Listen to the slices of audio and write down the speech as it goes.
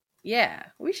Yeah,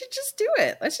 we should just do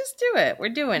it. Let's just do it. We're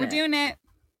doing it.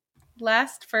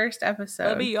 First episode.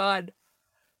 Let me yawn.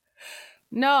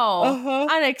 No,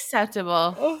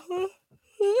 unacceptable.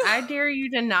 I dare you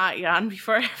to not yawn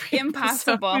before every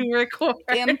Impossible. episode we record.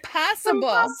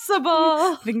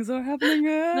 Impossible. Things are happening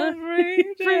every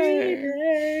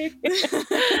day.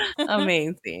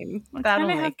 Amazing. That'll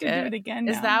make it. Do it again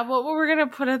now. Is that what we're going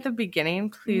to put at the beginning?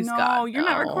 Please, no, God. You're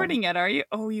not recording yet, are you?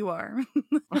 Oh, you are.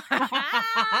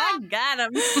 Got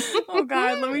him. Oh,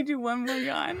 God. Let me do one more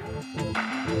yawn.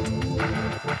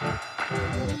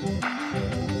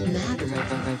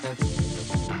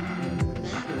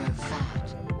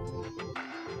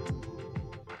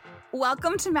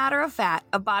 Welcome to Matter of Fat,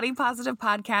 a body-positive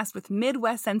podcast with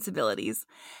Midwest sensibilities.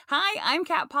 Hi, I'm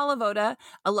Kat Palavoda,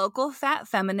 a local fat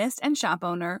feminist and shop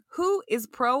owner who is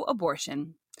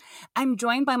pro-abortion. I'm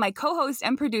joined by my co-host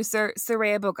and producer,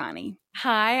 Soraya Bogani.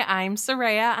 Hi, I'm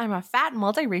Soraya. I'm a fat,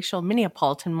 multiracial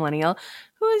Minneapolitan millennial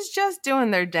who is just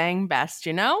doing their dang best,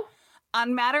 you know?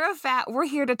 On Matter of Fat, we're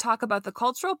here to talk about the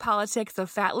cultural politics of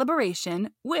fat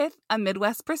liberation with a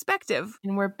Midwest perspective.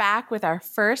 And we're back with our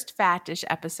first Fat Dish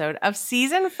episode of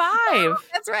Season 5. Oh,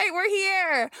 that's right, we're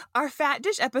here. Our Fat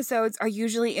Dish episodes are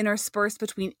usually interspersed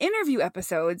between interview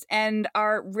episodes and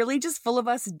are really just full of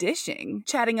us dishing,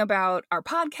 chatting about our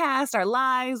podcast, our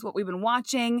lives, what we've been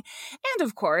watching, and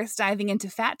of course, diving into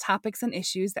fat topics and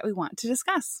issues that we want to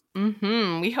discuss.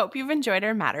 We hope you've enjoyed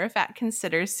our Matter of Fat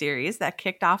Considers series that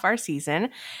kicked off our season.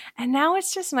 And now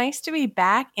it's just nice to be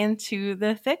back into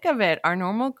the thick of it, our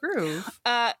normal groove.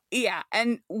 Yeah.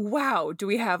 And wow, do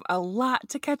we have a lot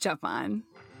to catch up on.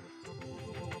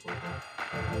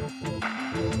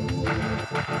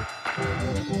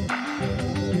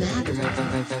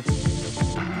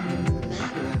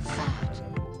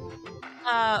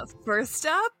 First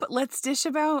up, let's dish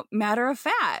about Matter of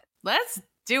Fat. Let's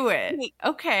do it.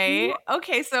 Okay.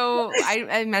 So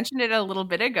I mentioned it a little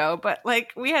bit ago, but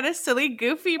like we had a silly,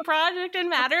 goofy project in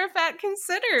Matter of Fat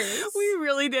Considers. We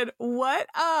really did. What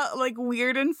like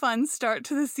weird and fun start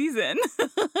to the season.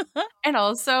 And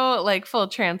also, like, full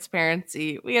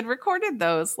transparency, we had recorded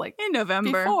those like in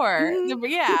November before.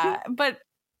 Yeah. But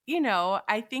you know,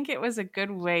 I think it was a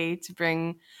good way to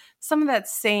bring some of that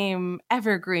same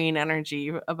evergreen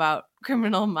energy about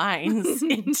Criminal Minds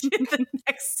into the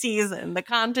next season. The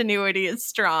continuity is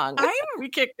strong. We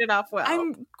kicked it off well.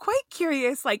 I'm quite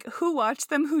curious, like, who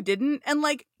watched them, who didn't? And,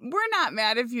 like, we're not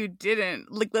mad if you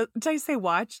didn't. Like, did I say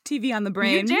watch? TV on the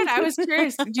brain? You did. I was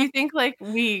curious. Do you think, like,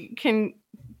 we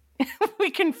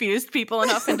confused people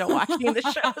enough into watching the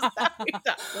shows that we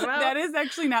talked about? That is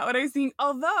actually not what I was seeing.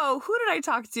 Although, who did I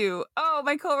talk to? Oh,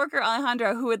 my coworker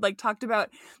Alejandra, who had like talked about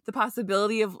the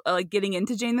possibility of like getting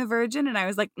into Jane the Virgin, and I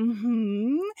was like,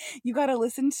 you got to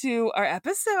listen to our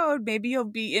episode. Maybe you'll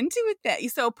be into it. That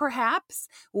so perhaps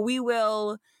we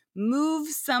will move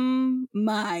some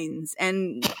minds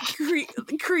and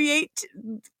create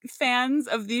fans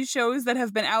of these shows that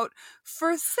have been out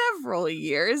for several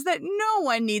years that no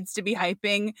one needs to be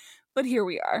hyping, but here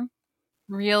we are.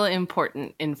 Real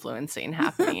important influencing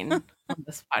happening on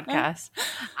this podcast.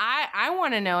 I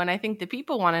want to know, and I think the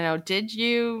people want to know, did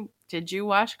you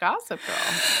watch Gossip Girl?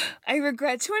 I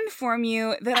regret to inform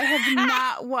you that I have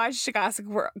not watched Gossip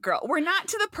Girl. We're not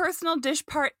to the personal dish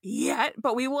part yet,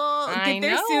 but we will get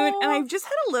there soon. And I've just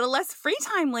had a little less free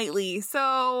time lately.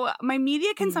 So my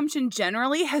media consumption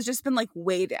generally has just been like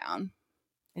way down.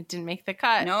 It didn't make the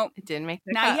cut. Nope. It didn't make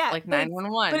the not cut. Yet, like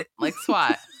 911, like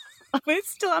SWAT. But it's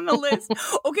still on the list.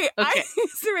 Okay.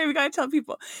 Sorry, we gotta tell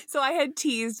people. So I had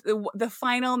teased the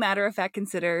final Matter of Fact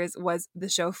Considers was the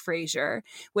show Frasier,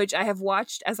 which I have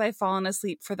watched as I've fallen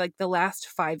asleep for like the last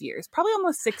 5 years, probably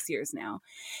almost 6 years now.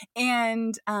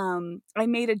 And I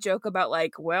made a joke about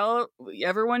like, well,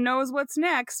 everyone knows what's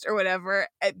next or whatever.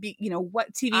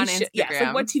 What TV show? Yeah,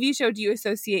 so what TV show do you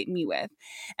associate me with?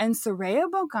 And Soraya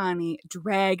Bogani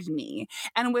dragged me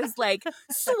and was like,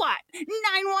 SWAT,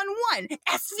 911,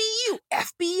 SVU.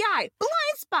 FBI,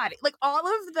 Blind Spotting, like all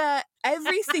of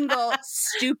every single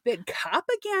stupid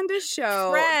propaganda show.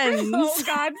 Friends. Oh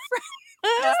God,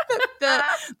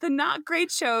 Friends. the not great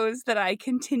shows that I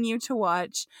continue to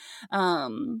watch.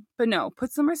 But no,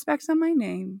 put some respect on my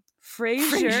name.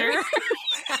 Frasier.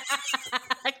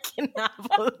 I cannot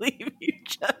believe you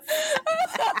just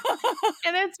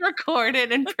and it's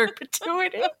recorded in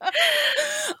perpetuity.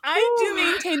 I do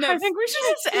maintain that. I think we should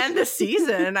just end the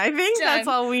season. I think that's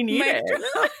all we needed.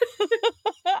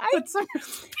 I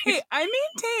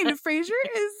maintain Frasier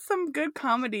is some good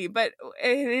comedy, but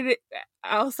it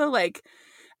also like,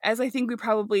 as I think we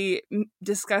probably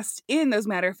discussed in those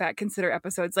Matter of Fact Consider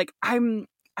episodes, like I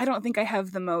I don't think I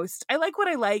have the most. I like what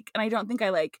I like, and I don't think I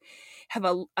like have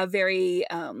a very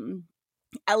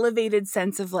elevated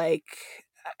sense of like.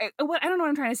 I don't know what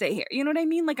I'm trying to say here. You know what I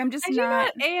mean? Like I'm just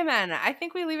not. Amen. I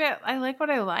think we leave it. I like what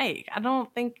I like. I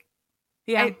don't think.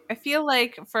 Yeah. I feel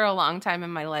like for a long time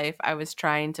in my life, I was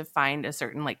trying to find a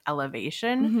certain like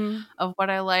elevation of what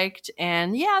I liked.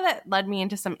 And yeah, that led me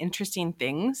into some interesting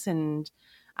things and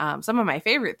some of my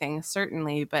favorite things,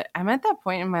 certainly. But I'm at that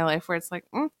point in my life where it's like,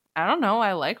 I don't know.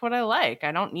 I like what I like.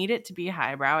 I don't need it to be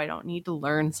highbrow. I don't need to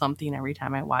learn something every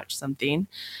time I watch something.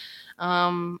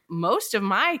 Most of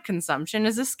my consumption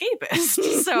is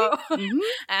escapist. So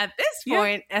at this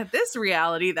point, at this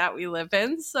reality that we live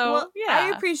in. So well,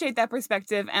 I appreciate that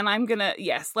perspective. And I'm gonna,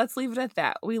 let's leave it at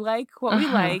that. We like what we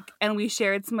like. And we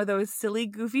shared some of those silly,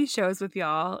 goofy shows with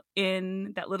y'all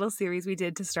in that little series we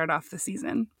did to start off the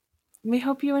season. We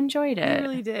hope you enjoyed it. We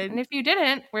really did. And if you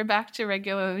didn't, we're back to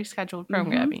regularly scheduled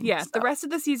programming. Yeah, the rest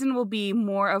of the season will be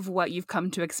more of what you've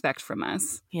come to expect from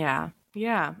us. Yeah.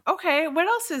 Okay, what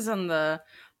else is on the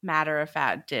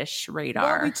matter-of-fact dish radar?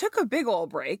 Well, we took a big old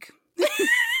break.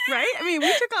 Right? I mean,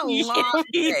 we took a long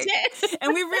break.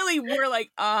 And we really were like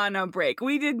on a break.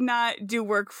 We did not do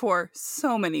work for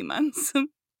so many months. It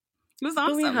was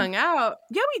awesome. But we hung out.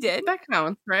 Yeah, we did. That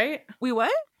counts, right? We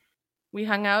what? We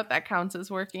hung out. That counts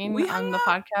as working on the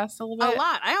podcast a little bit. A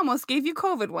lot. I almost gave you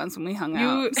COVID once when we hung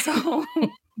out. So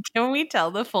can we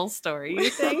tell the full story, you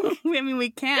think? I mean, we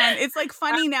can. It's like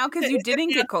funny now because you didn't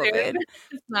get COVID.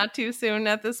 It's not too soon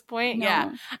at this point. No.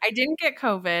 Yeah. I didn't get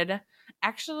COVID.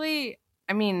 Actually,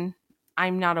 I mean,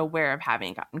 I'm not aware of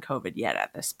having gotten COVID yet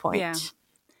at this point,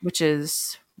 which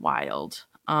is wild.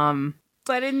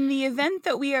 But in the event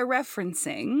that we are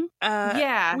referencing,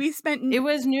 we spent... It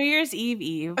was New Year's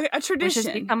Eve. A tradition. Which has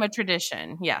become a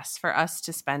tradition, yes, for us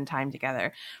to spend time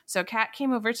together. So Kat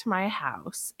came over to my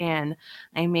house, and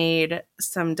I made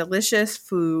some delicious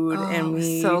food, and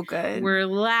we so good. were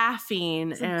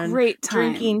laughing and great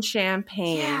time. Drinking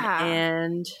champagne,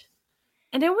 and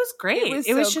it was great.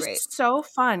 It was just great. So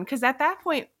fun, because at that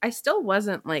point, I still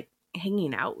wasn't like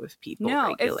hanging out with people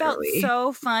regularly. It felt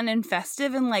so fun and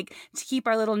festive, and like to keep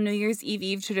our little New Year's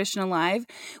Eve tradition alive.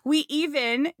 We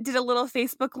even did a little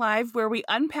Facebook Live where we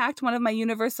unpacked one of my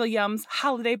Universal Yums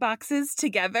holiday boxes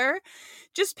together.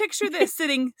 Just picture this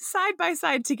sitting side by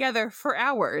side together for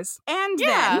hours. And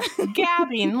then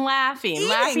gabbing, laughing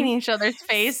in each other's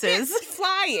faces.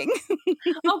 Flying.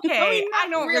 Okay. I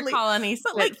don't recall any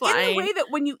spit like flying. In the way that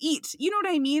when you eat, you know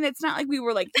what I mean? It's not like we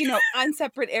were like, on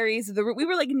separate areas of the room. We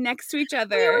were like next to each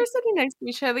other. We were sitting next to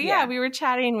each other. Yeah, we were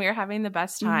chatting. We were having the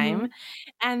best time.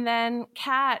 And then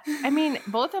Kat, I mean,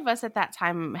 both of us at that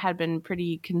time had been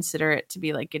pretty considerate to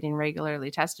be like getting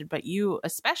regularly tested, but you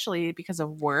especially because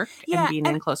of work and being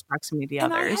in close proximity to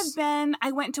others.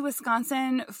 I went to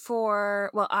Wisconsin for,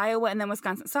 Iowa and then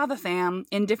Wisconsin, saw the fam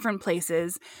in different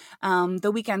places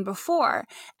the weekend before.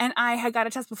 And I had got a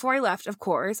test before I left, of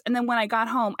course. And then when I got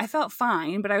home, I felt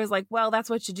fine, but I was like, well, that's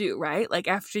what you do, right? Like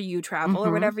after you travel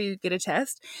or whatever, you get a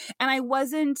test. And I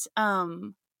wasn't, I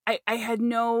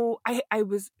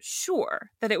was sure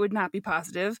that it would not be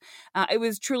positive. It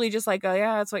was truly just like, oh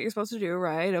yeah, that's what you're supposed to do,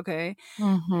 right? Okay.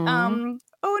 No.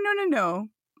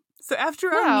 So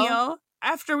after our meal,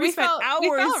 after we spent hours, we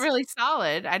felt really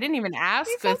solid. I didn't even ask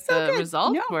what the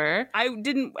results were. I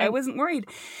wasn't worried.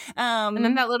 And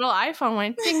then that little iPhone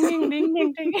went ding, ding, ding,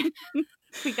 ding, ding.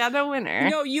 We got a winner.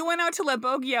 No, you went out to let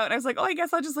Bogey out. And I was like, I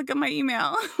guess I'll just look at my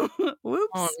email. Whoops.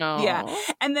 Oh, no. Yeah.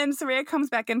 And then Saraya comes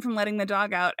back in from letting the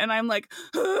dog out. And I'm like,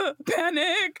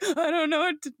 panic. I don't know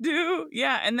what to do.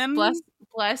 Yeah. And then...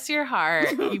 Bless your heart.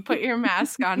 You put your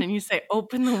mask on and you say,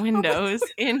 open the windows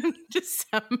in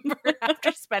December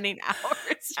after spending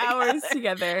hours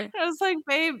together. I was like,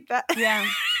 babe,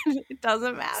 it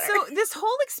doesn't matter. So this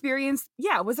whole experience,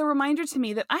 was a reminder to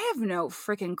me that I have no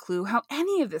freaking clue how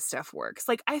any of this stuff works.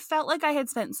 Like, I felt like I had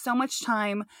spent so much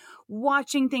time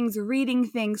watching things, reading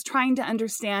things, trying to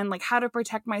understand like how to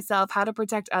protect myself, how to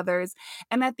protect others.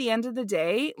 And at the end of the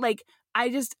day, like,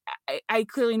 I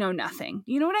clearly know nothing.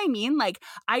 You know what I mean? Like,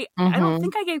 I don't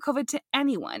think I gave COVID to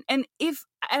anyone. And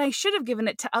I should have given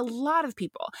it to a lot of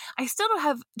people. I still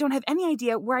don't have any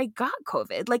idea where I got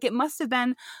COVID. Like, it must have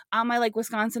been on my like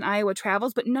Wisconsin, Iowa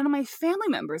travels, but none of my family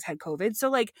members had COVID. So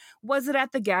like, was it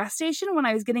at the gas station when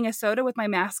I was getting a soda with my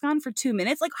mask on for 2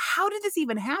 minutes? Like, how did this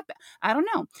even happen? I don't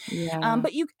know. Yeah.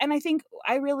 But I think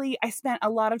I spent a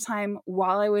lot of time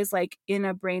while I was like in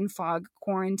a brain fog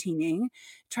quarantining,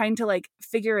 trying to like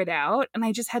figure it out. And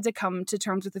I just had to come to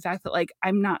terms with the fact that like,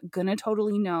 I'm not gonna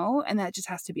totally know. And that just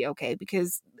has to be okay, because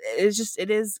because it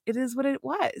is what it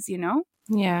was, you know?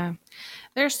 Yeah.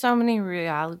 There's so many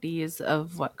realities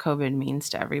of what COVID means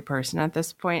to every person at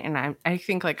this point. And I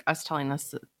think like us telling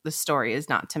us the story is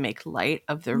not to make light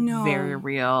of the very No.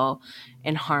 real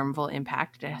and harmful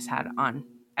impact it has had on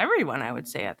everyone, I would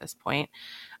say, at this point.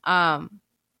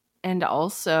 And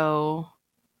also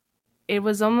it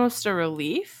was almost a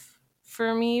relief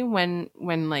for me when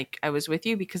like I was with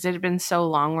you, because it had been so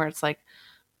long where it's like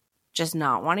just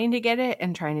not wanting to get it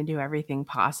and trying to do everything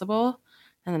possible.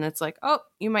 And then it's like, oh,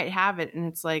 you might have it. And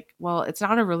it's like, well, it's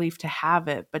not a relief to have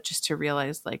it, but just to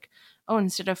realize like, oh,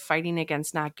 instead of fighting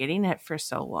against not getting it for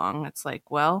so long, it's like,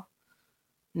 well,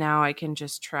 now I can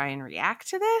just try and react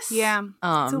to this. Yeah.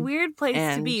 It's a weird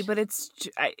place to be, but it's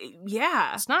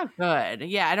not good.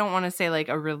 Yeah. I don't want to say like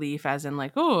a relief as in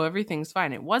like, oh, everything's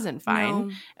fine. It wasn't fine.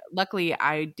 No. Luckily,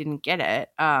 I didn't get it.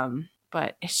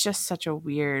 But it's just such a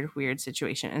weird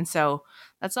situation. And so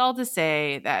that's all to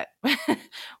say that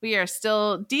we are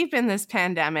still deep in this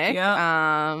pandemic.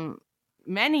 Yep.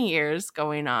 Many years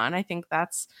going on. I think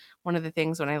that's one of the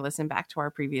things when I listen back to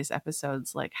our previous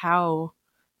episodes, like how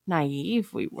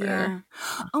naive we were. Yeah.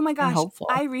 Oh my gosh. Hopeful.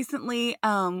 I recently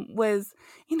was,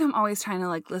 I'm always trying to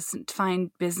like listen to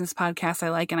find business podcasts I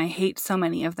like, and I hate so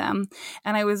many of them.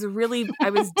 And I was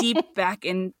deep back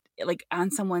in like on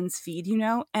someone's feed,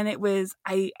 and it was,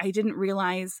 I didn't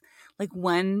realize like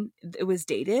when it was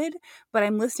dated, but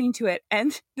I'm listening to it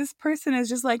and this person is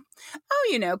just like, oh,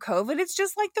 COVID, it's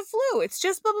just like the flu. It's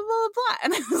just blah, blah, blah, blah.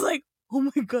 And I was like, oh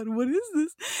my God, what is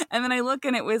this? And then I look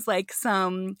and it was like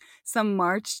some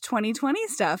March 2020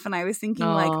 stuff. And I was thinking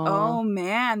like, oh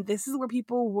man, this is where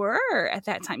people were at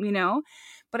that time,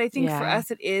 But I think for us,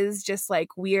 it is just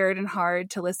like weird and hard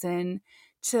to listen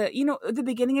to, the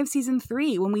beginning of season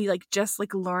 3 when we like just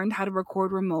like learned how to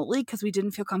record remotely because we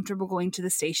didn't feel comfortable going to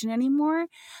the station anymore.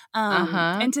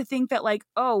 And to think that like,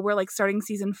 oh, we're like starting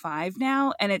season 5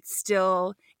 now and it's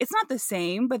not the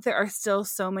same, but there are still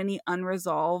so many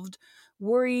unresolved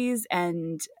worries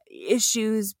and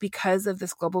issues because of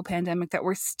this global pandemic that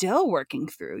we're still working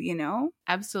through,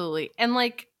 Absolutely. And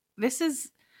like,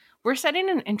 we're setting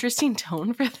an interesting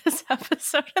tone for this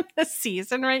episode of this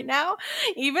season right now.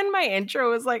 Even my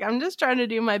intro was like, I'm just trying to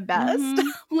do my best.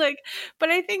 Mm-hmm. But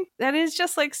I think that is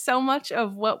just like so much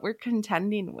of what we're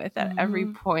contending with at every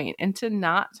point. And to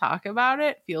not talk about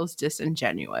it feels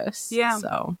disingenuous. Yeah.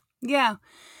 So. Yeah.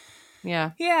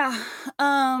 Yeah. Yeah.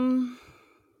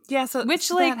 Yeah. So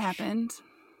that happened.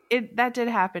 That did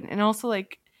happen. And also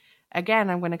like, again,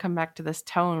 I'm going to come back to this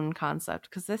tone concept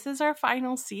because this is our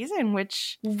final season,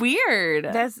 which weird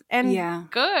good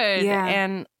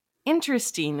and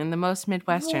interesting in the most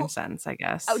Midwestern sense, I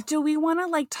guess. Oh, do we want to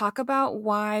like talk about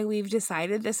why we've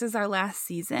decided this is our last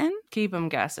season? Keep them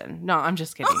guessing. No, I'm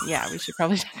just kidding. Yeah, we should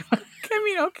probably talk about it. I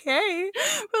mean, okay,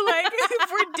 but like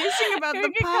if we're dishing about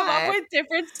the pie, come up with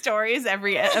different stories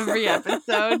every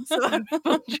episode, so that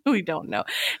people truly don't know.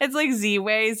 It's like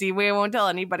Z-Way. Z-Way won't tell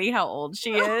anybody how old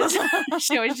she is.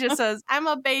 She always just says, "I'm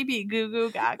a baby, goo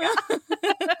goo gaga."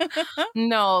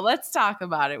 No, let's talk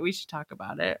about it. We should talk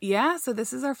about it. Yeah. So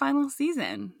this is our final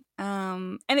season.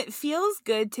 And it feels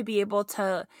good to be able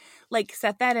to like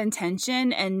set that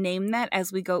intention and name that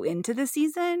as we go into the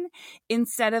season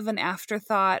instead of an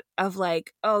afterthought of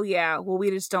like, oh yeah, well, we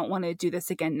just don't want to do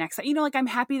this again next time. Like I'm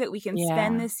happy that we can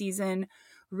spend this season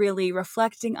really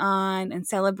reflecting on and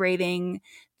celebrating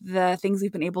the things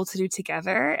we've been able to do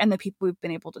together and the people we've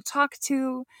been able to talk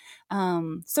to.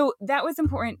 So that was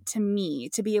important to me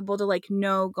to be able to like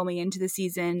know going into the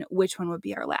season which one would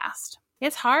be our last.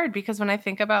 It's hard because when I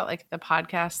think about like the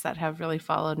podcasts that have really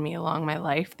followed me along my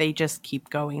life, they just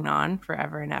keep going on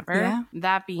forever and ever. Yeah.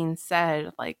 That being said,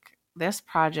 like this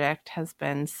project has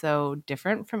been so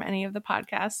different from any of the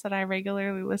podcasts that I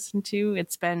regularly listen to.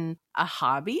 It's been a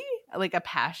hobby, like a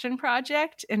passion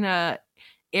project in a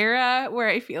era where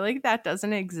I feel like that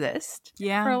doesn't exist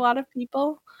for a lot of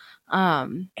people.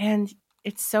 And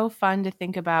it's so fun to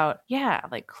think about,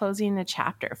 like closing a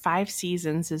chapter. 5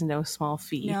 seasons is no small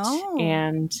feat. No.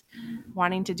 And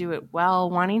wanting to do it well,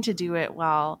 wanting to do it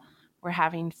while we're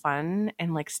having fun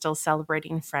and like still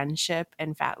celebrating friendship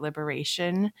and fat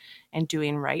liberation and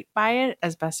doing right by it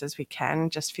as best as we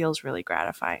can just feels really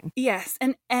gratifying. Yes.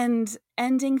 And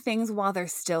ending things while they're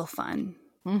still fun.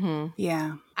 Mm-hmm.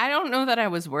 Yeah. I don't know that I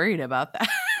was worried about that.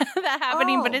 that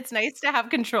happening, but it's nice to have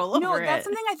control over it. No, that's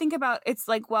something I think about. It's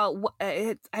like, well,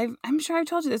 I'm sure I've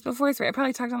told you this before. So I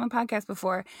probably talked on the podcast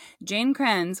before. Jane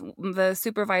Krenz, the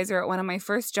supervisor at one of my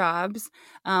first jobs,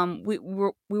 we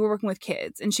were working with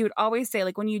kids, and she would always say,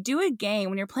 like, when you do a game,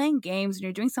 when you're playing games, and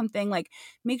you're doing something, like,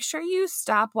 make sure you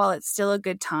stop while it's still a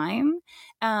good time,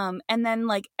 and then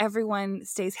like everyone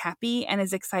stays happy and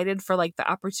is excited for like the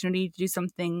opportunity to do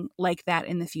something like that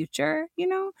in the future, you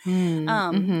know.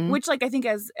 Which, like, I think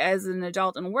as an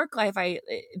adult in work life,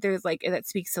 there's like that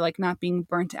speaks to like not being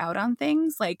burnt out on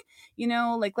things, like, you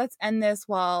know, like, let's end this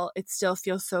while it still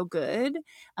feels so good,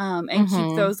 and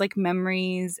keep those like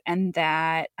memories and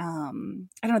that I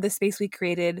don't know, the space we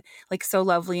created like so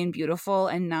lovely and beautiful,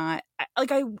 and not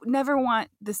like, I never want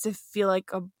this to feel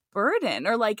like a burden,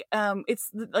 or like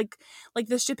it's like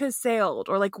the ship has sailed,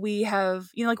 or like we have,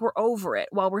 you know, like we're over it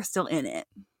while we're still in it.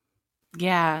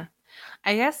 Yeah.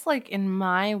 I guess like in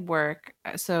my work,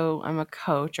 so I'm a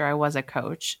coach, or I was a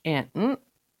coach, and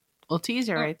little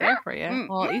teaser right there for you.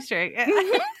 Well, Easter egg.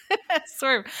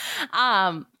 Sort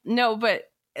of. No, but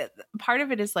part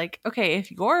of it is like, okay,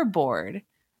 if you're bored,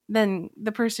 then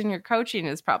the person you're coaching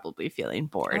is probably feeling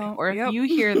bored. Or if you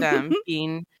hear them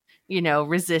being, you know,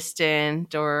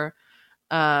 resistant or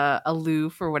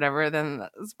aloof or whatever, then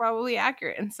that's probably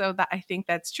accurate. And so that, I think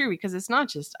that's true, because it's not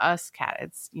just us, Kat.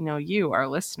 It's, you know, you, our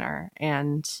listener,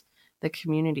 and the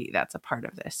community that's a part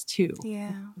of this too.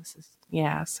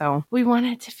 Yeah. So we want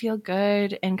it to feel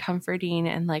good and comforting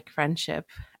and like friendship,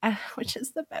 which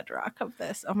is the bedrock of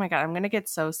this. Oh my God, I'm going to get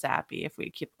so sappy if we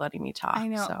keep letting me talk. I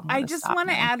know. So I just want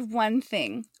to add one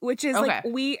thing, which is like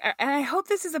and I hope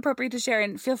this is appropriate to share,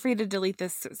 and feel free to delete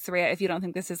this, Soraya, if you don't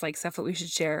think this is like stuff that we should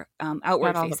share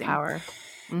outward all facing. The power.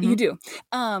 You do.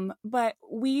 But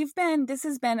this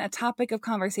has been a topic of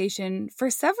conversation for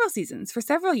several seasons, for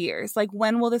several years. Like,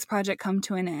 when will this project come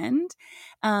to an end?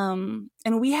 And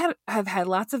we have had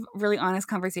lots of really honest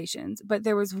conversations, but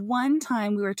there was one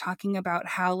time we were talking about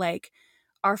how like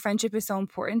our friendship is so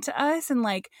important to us, and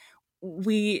like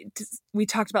we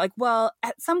talked about like, well,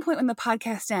 at some point when the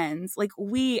podcast ends, like,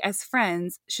 we as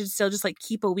friends should still just like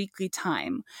keep a weekly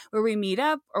time where we meet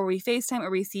up, or we FaceTime, or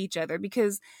we see each other,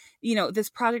 because, you know, this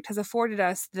project has afforded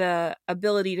us the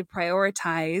ability to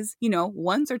prioritize, you know,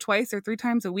 once or twice or 3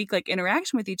 times a week, like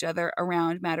interaction with each other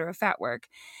around Matter of Fat work.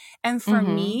 And for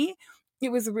me,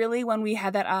 it was really when we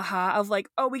had that aha of like,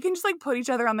 oh, we can just like put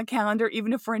each other on the calendar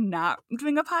even if we're not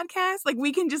doing a podcast. Like,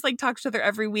 we can just like talk to each other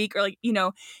every week, or like, you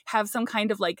know, have some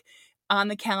kind of like on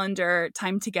the calendar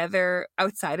time together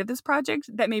outside of this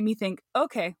project. That made me think,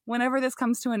 okay, whenever this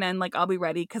comes to an end, like, I'll be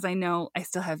ready, because I know I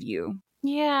still have you.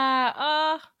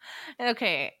 Yeah.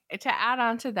 Okay. To add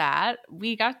on to that,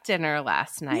 we got dinner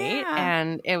last night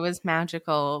and it was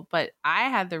magical. But I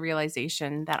had the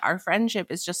realization that our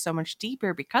friendship is just so much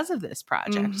deeper because of this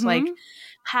project. Like,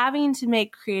 having to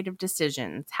make creative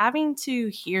decisions, having to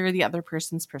hear the other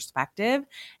person's perspective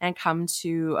and come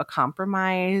to a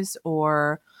compromise,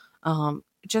 or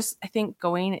just, I think,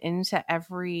 going into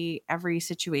every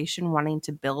situation wanting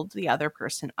to build the other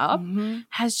person up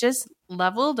has just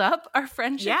leveled up our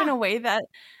friendship in a way that,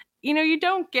 you know, you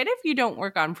don't get if you don't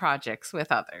work on projects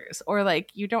with others, or like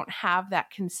you don't have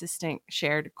that consistent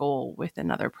shared goal with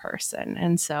another person.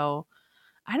 And so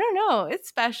I don't know, it's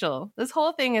special. This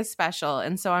whole thing is special.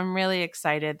 And so I'm really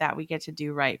excited that we get to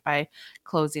do right by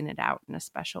closing it out in a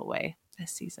special way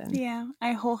this season. Yeah,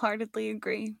 I wholeheartedly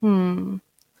agree.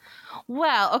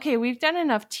 Well, okay, we've done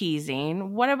enough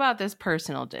teasing. What about this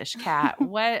personal dish, Kat?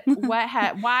 Why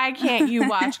can't you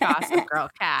watch Gossip Girl,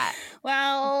 Kat?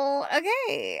 Well,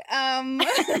 okay.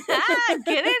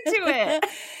 Get into it.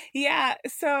 Yeah.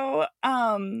 So,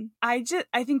 I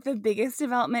think the biggest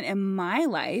development in my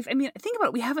life, I mean, think about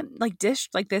it. We haven't like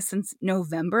dished like this since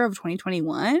November of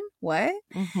 2021. What?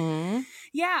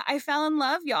 Yeah. I fell in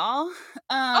love, y'all.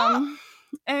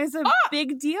 And it's a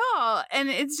big deal, and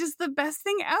it's just the best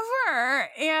thing ever.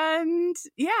 And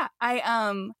yeah,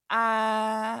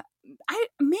 I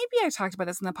maybe I talked about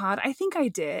this in the pod. I think I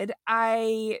did.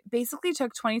 I basically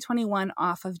took 2021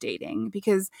 off of dating,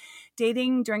 because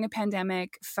dating during a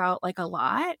pandemic felt like a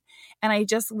lot, and I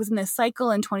just was in this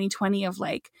cycle in 2020 of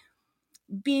like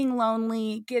being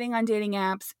lonely, getting on dating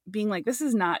apps, being like, this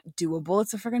is not doable.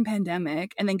 It's a freaking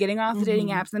pandemic. And then getting off the dating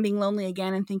apps and then being lonely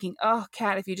again and thinking, oh,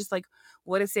 Kat, if you just like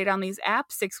would have stayed on these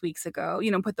apps 6 weeks ago,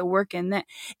 you know, put the work in that.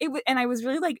 And I was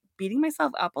really like beating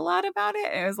myself up a lot about it.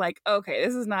 And I was like, okay,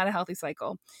 this is not a healthy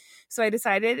cycle. So I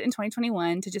decided in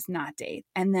 2021 to just not date.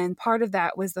 And then part of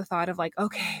that was the thought of like,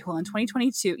 okay, well, in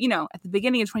 2022, you know, at the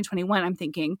beginning of 2021, I'm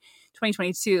thinking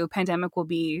 2022 pandemic will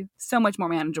be so much more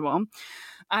manageable.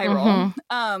 I roll.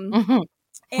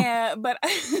 But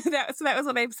that was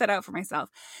what I set out for myself.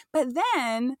 But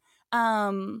then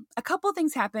a couple of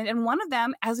things happened, and one of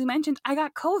them, as we mentioned, I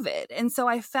got COVID, and so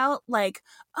I felt like,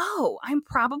 oh, I'm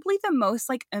probably the most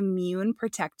like immune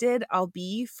protected I'll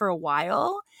be for a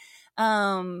while.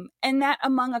 And that,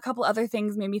 among a couple other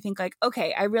things, made me think like,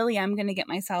 okay, I really am going to get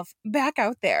myself back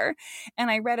out there.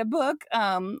 And I read a book.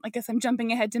 I guess I'm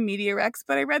jumping ahead to Media Rex,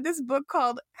 but I read this book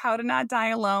called How to Not Die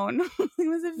Alone. It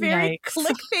was a very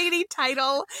clickbaity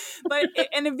title, but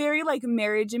and a very like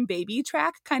marriage and baby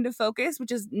track kind of focus,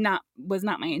 which was not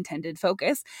my intended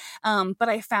focus. But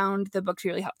I found the book to be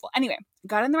really helpful. Anyway,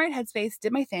 got in the right headspace,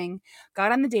 did my thing,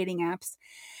 got on the dating apps.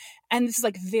 And this is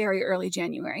like very early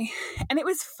January. And it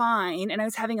was fine. And I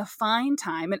was having a fine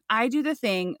time. And I do the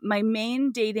thing, my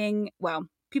main dating, well,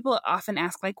 people often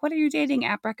ask, like, what are your dating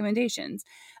app recommendations?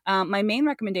 My main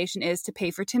recommendation is to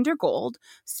pay for Tinder Gold.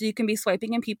 So you can be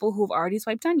swiping in people who have already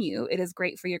swiped on you. It is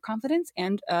great for your confidence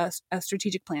and a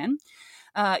strategic plan.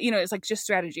 It's like just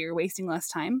strategy. You're wasting less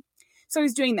time. So I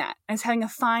was doing that. I was having a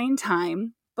fine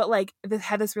time. But like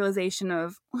had this realization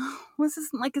of, was this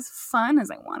like as fun as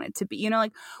I want it to be?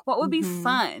 Like what would be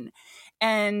fun?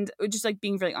 And just like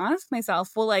being really honest with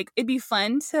myself, well, like it'd be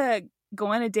fun to go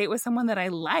on a date with someone that I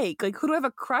like. Like who do I have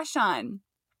a crush on?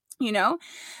 Yeah.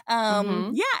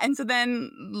 And so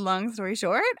then long story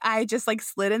short, I just like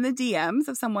slid in the DMs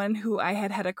of someone who I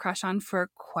had a crush on for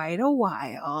quite a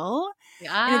while in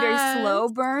a very slow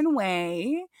burn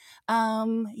way.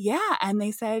 And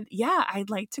they said, yeah, I'd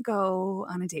like to go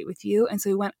on a date with you. And so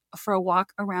we went for a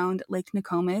walk around Lake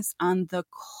Nokomis on the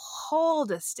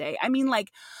coldest day. I mean,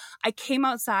 like I came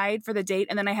outside for the date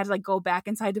and then I had to like go back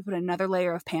inside to put another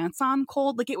layer of pants on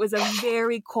cold. Like it was a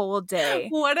very cold day.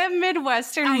 What a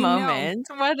Midwestern moment.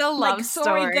 What a love story.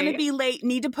 Sorry, gonna be late.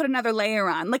 Need to put another layer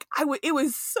on. Like it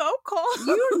was so cold.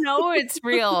 It's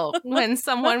real when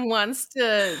someone wants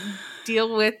to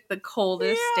deal with the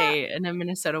coldest day in a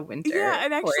Minnesota winter. Yeah,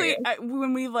 and actually,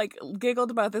 when we like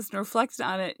giggled about this and reflected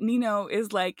on it, Nino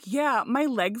is like, yeah, my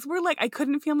legs were like, I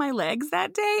couldn't feel my legs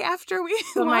that day after we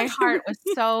so my heart was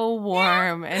so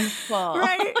warm and full.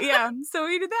 Right, yeah. So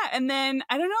we did that. And then,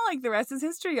 I don't know, like the rest is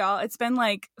history, y'all. It's been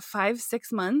like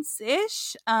 5-6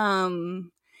 months-ish. And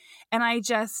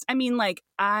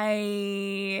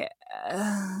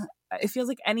it feels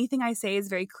like anything I say is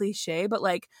very cliche, but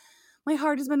like my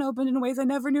heart has been opened in ways I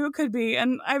never knew it could be.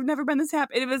 And I've never been this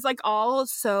happy. It was like all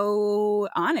so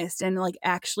honest and like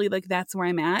actually like that's where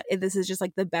I'm at. This is just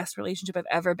like the best relationship I've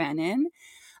ever been in.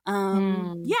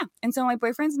 Yeah. And so my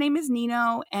boyfriend's name is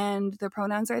Nino and the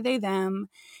pronouns are they, them.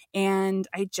 And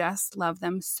I just love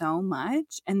them so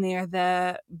much. And they are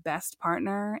the best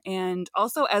partner. And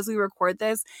also as we record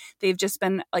this, they've just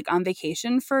been like on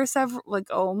vacation for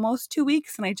almost 2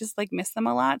 weeks. And I just like miss them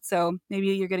a lot. So maybe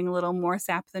you're getting a little more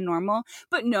sap than normal,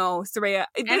 but no, Soraya,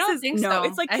 I don't think so.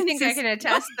 It's like, I think I can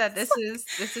attest that this is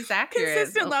accurate.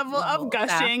 Consistent level of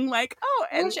gushing. Like,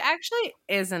 which actually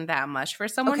isn't that much for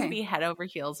someone to be head over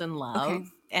heels in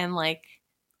love and like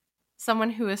someone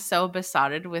who is so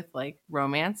besotted with like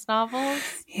romance novels.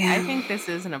 Yeah. I think this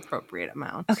is an appropriate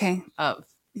amount of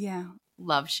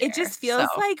love share. It just feels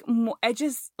like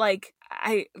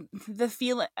I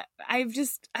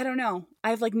don't know.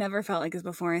 I've like never felt like this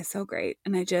before. It's so great.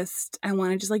 And I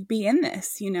want to just like be in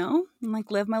this, and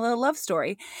like live my little love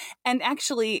story. And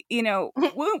actually, what?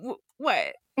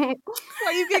 Why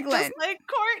are you giggling? Just like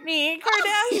Kourtney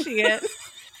Kardashian.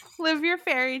 Live your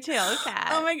fairy tale, Kat.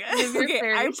 Oh my God.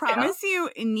 Okay, I promise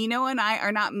you, Nino and I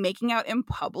are not making out in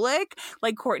public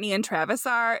like Kourtney and Travis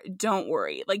are. Don't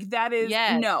worry. Like that is,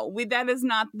 that is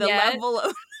not the level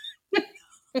of...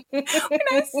 We're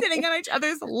not sitting on each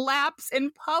other's laps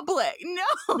in public.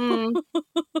 No.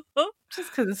 Just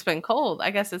because it's been cold.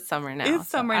 I guess it's summer now. It's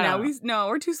summer now.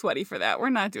 We're too sweaty for that. We're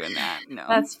not doing that. No.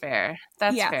 That's fair.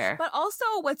 That's fair. But also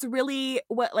what's really,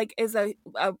 is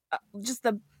just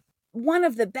the one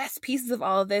of the best pieces of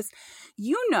all of this,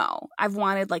 I've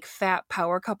wanted like fat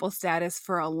power couple status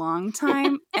for a long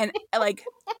time and like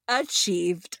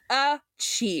achieved.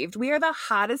 We are the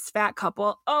hottest fat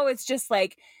couple. Oh, it's just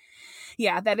like,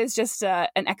 that is just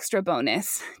an extra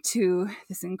bonus to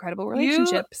this incredible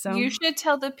relationship. So you should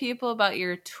tell the people about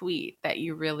your tweet that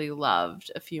you really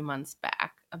loved a few months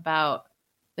back about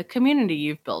the community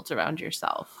you've built around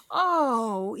yourself.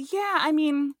 Oh, yeah. I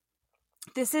mean,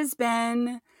 this has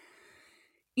been...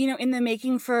 in the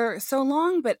making for so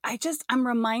long, but I'm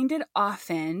reminded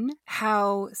often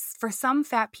how for some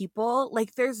fat people,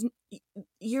 like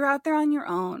you're out there on your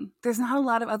own. There's not a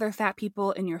lot of other fat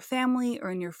people in your family or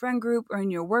in your friend group or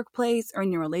in your workplace or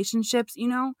in your relationships,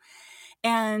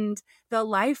 and the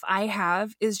life I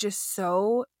have is just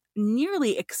so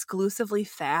nearly exclusively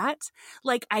fat.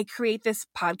 Like, I create this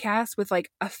podcast with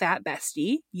like a fat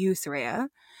bestie, you, Soraya.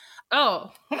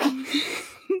 Oh.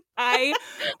 I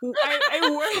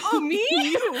work. Oh, me?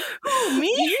 You. Oh,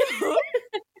 me? You.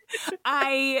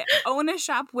 I own a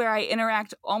shop where I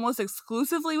interact almost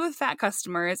exclusively with fat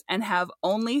customers and have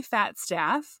only fat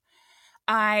staff.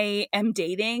 I am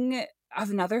dating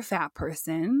another fat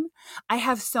person. I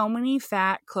have so many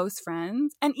fat close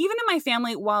friends. And even in my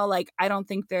family, while like I don't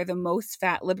think they're the most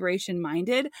fat liberation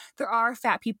minded, there are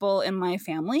fat people in my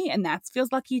family, and that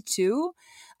feels lucky too.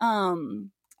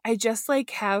 I just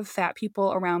like have fat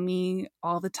people around me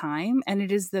all the time, and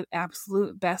it is the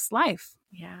absolute best life.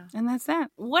 Yeah. And that's that.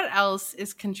 What else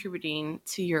is contributing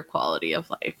to your quality of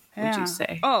life, would you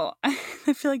say? Oh, I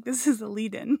feel like this is a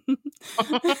lead-in.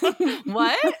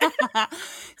 What?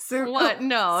 What?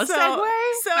 No. Segue?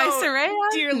 By Soraya?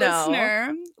 Dear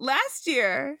listener, last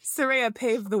year, Soraya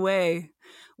paved the way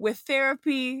with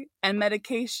therapy and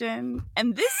medication.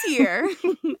 And this year,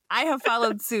 I have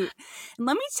followed suit. And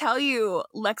let me tell you,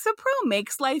 Lexapro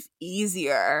makes life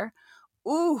easier.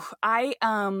 Ooh, I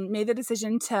made the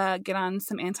decision to get on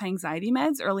some anti-anxiety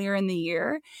meds earlier in the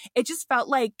year. It just felt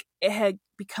like it had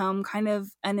become kind of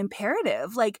an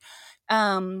imperative. Like,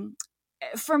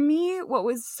 for me, what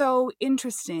was so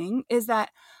interesting is that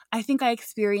I think I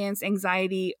experience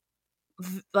anxiety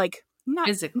like not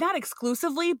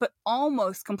exclusively, but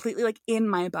almost completely, like in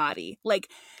my body, like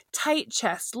tight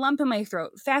chest, lump in my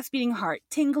throat, fast beating heart,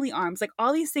 tingly arms, like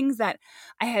all these things that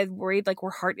I had worried like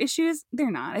were heart issues.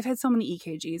 They're not. I've had so many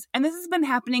EKGs, and this has been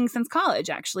happening since college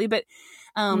actually, but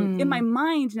in my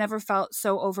mind never felt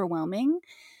so overwhelming.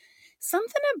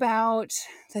 Something about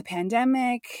the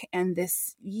pandemic and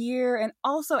this year, and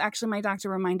also actually my doctor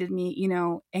reminded me, you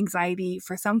know, anxiety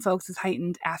for some folks is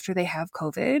heightened after they have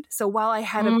COVID. So while I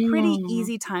had a pretty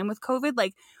easy time with COVID,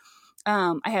 like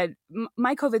I had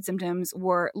my COVID symptoms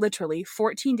were literally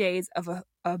 14 days of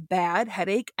a bad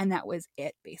headache, and that was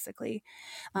it basically.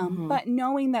 But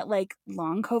knowing that like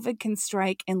long COVID can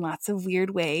strike in lots of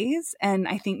weird ways, and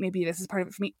I think maybe this is part of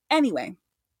it for me. Anyway,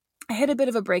 I hit a bit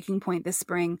of a breaking point this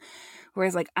spring,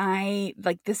 whereas like my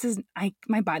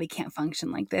body can't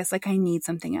function like this. Like I need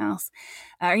something else.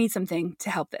 I need something to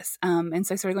help this. And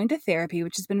so I started going to therapy,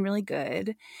 which has been really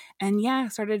good. And yeah,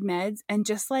 started meds, and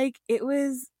just like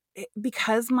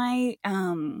because my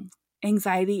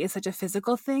anxiety is such a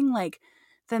physical thing, like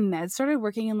the meds started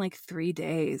working in like 3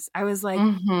 days. I was like,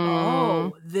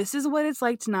 oh, this is what it's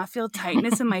like to not feel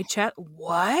tightness in my chest.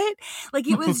 What? Like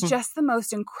it was just the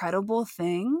most incredible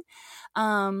thing.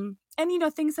 And you know,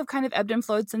 things have kind of ebbed and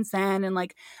flowed since then. And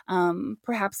like,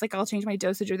 perhaps like I'll change my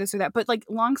dosage or this or that. But like,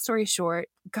 long story short,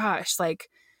 gosh, like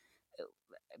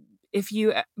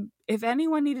if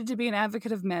anyone needed to be an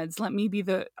advocate of meds, let me be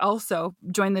also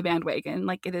join the bandwagon.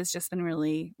 Like it has just been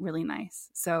really, really nice.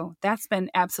 So that's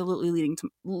been absolutely leading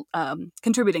to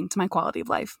contributing to my quality of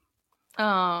life.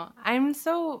 Oh, I'm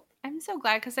so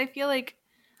glad, because I feel like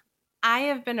I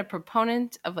have been a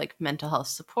proponent of like mental health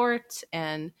support,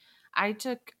 and I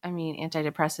took,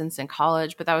 antidepressants in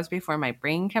college, but that was before my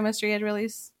brain chemistry had really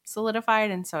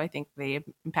solidified. And so I think they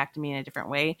impacted me in a different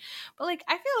way. But like,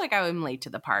 I feel like I'm late to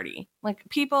the party. Like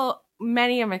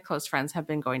many of my close friends have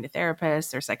been going to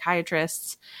therapists or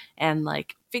psychiatrists and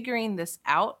like figuring this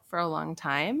out for a long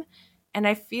time. And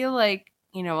I feel like,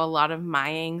 you know, a lot of my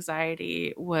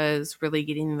anxiety was really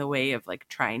getting in the way of like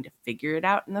trying to figure it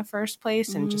out in the first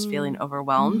place and just feeling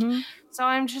overwhelmed. So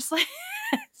I'm just like,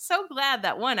 so glad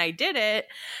that one, I did it,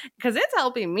 because it's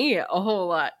helping me a whole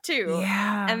lot too.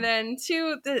 Yeah. And then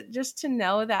two, just to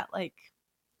know that like,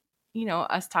 you know,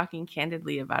 us talking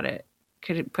candidly about it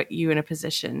could put you in a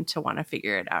position to want to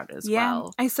figure it out as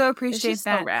well. I so appreciate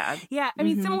that. So rad. Yeah. I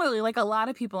mean, similarly, like a lot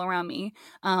of people around me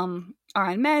are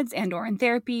on meds and or in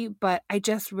therapy, but I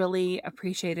just really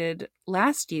appreciated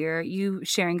last year you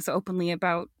sharing so openly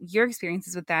about your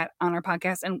experiences with that on our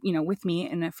podcast and, you know, with me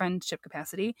in a friendship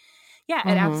capacity. Yeah,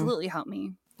 it absolutely helped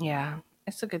me. Yeah,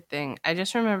 it's a good thing. I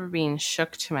just remember being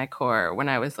shook to my core when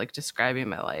I was like describing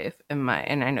my life and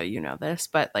I know you know this,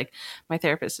 but like my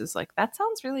therapist is like, that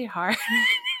sounds really hard.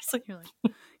 It's like, you're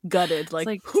like gutted,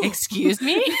 like excuse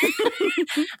me?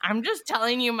 I'm just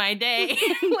telling you my day.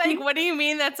 Like, what do you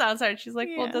mean that sounds hard? She's like,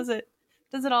 well, does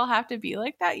it all have to be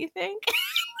like that, you think?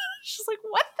 She's like,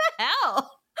 what the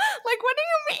hell? Like, what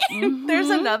do you mean? There's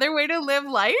another way to live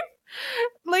life?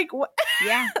 Like what?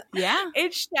 Yeah.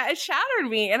 It shattered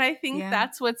me, and I think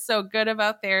that's what's so good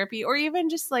about therapy, or even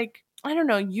just like, I don't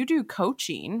know, you do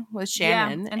coaching with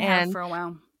Shannon, and have for a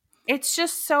while. it's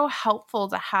just so helpful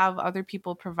to have other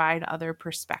people provide other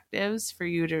perspectives for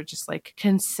you to just like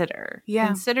consider. Yeah.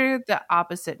 Consider the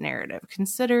opposite narrative.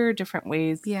 Consider different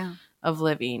ways Yeah. of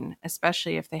living,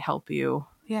 especially if they help you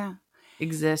Yeah.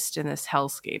 exist in this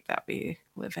hellscape that we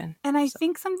live in. And I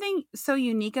think something so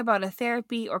unique about a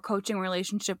therapy or coaching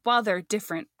relationship, while they're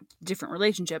different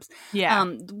relationships,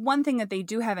 one thing that they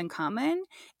do have in common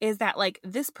is that like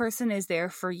this person is there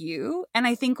for you. And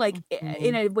I think like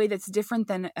in a way that's different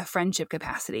than a friendship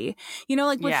capacity. You know,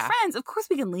 like with friends, of course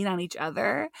we can lean on each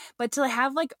other, but to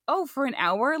have like, oh, for an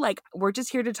hour, like we're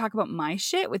just here to talk about my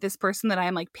shit with this person that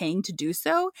I'm like paying to do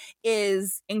so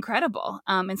is incredible.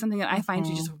 And something that I find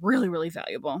to just really, really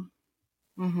valuable.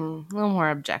 A little more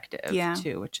objective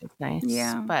too, which is nice.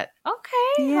 Yeah. But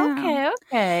okay.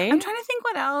 I'm trying to think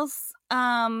what else.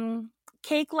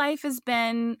 Cake life has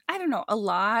been, I don't know, a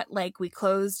lot. Like we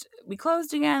closed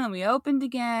again and we opened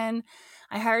again.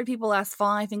 I hired people last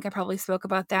fall. I think I probably spoke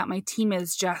about that. My team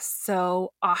is just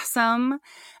so awesome.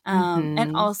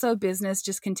 And also business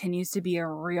just continues to be a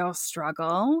real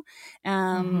struggle.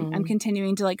 I'm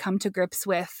continuing to like come to grips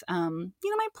with,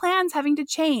 my plans having to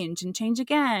change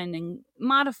again and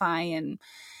modify. And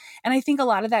I think a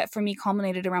lot of that for me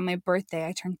culminated around my birthday.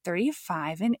 I turned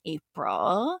 35 in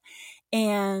April.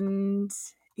 And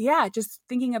yeah, just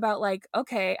thinking about like,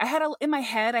 okay, in my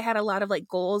head, I had a lot of like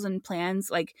goals and plans,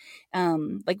 like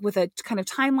with a kind of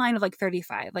timeline of like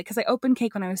 35, like, cause I opened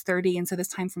Cake when I was 30. And so this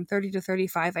time from 30 to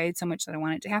 35, I had so much that I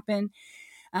wanted to happen.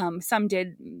 Some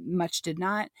did, much did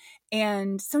not.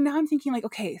 And so now I'm thinking like,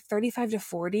 okay, 35 to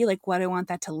 40, like what I want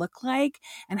that to look like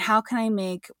and how can I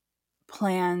make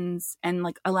plans and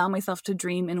like allow myself to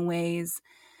dream in ways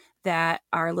that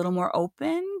are a little more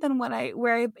open than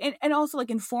and also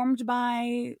like informed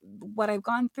by what I've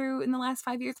gone through in the last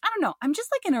 5 years. I don't know. I'm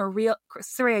just like in a real,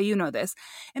 Soraya, you know this,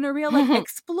 in a real like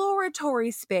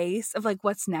exploratory space of like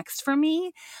what's next for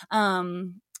me.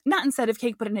 Not instead of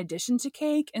Cake, but in addition to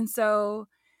Cake. And so,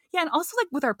 yeah. And also like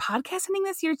with our podcast ending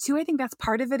this year too, I think that's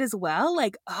part of it as well.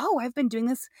 Like, oh, I've been doing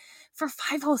this for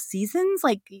 5 whole seasons.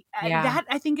 Like that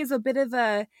I think is a bit of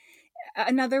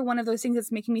another one of those things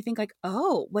that's making me think like,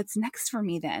 oh, what's next for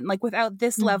me then? Like without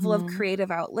this level of creative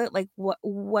outlet, like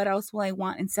what else will I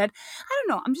want instead? I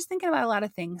don't know. I'm just thinking about a lot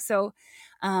of things. So,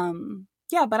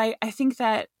 but I think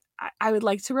that I would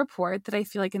like to report that I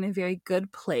feel like in a very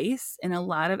good place in a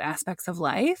lot of aspects of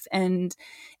life and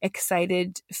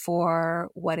excited for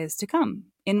what is to come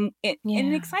and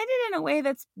excited in a way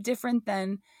that's different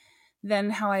than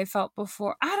how I felt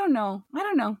before. I don't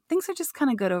know. Things are just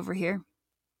kind of good over here.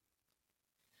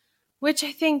 Which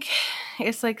I think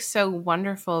is like so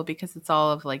wonderful because it's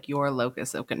all of like your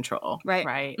locus of control,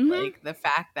 right? Like the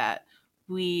fact that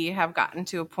we have gotten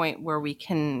to a point where we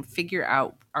can figure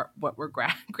out what we're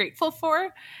grateful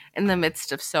for in the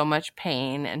midst of so much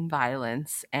pain and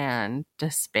violence and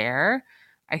despair,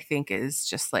 I think is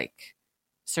just like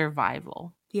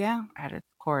survival at its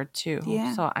core too.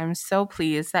 Yeah. So I'm so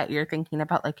pleased that you're thinking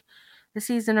about like the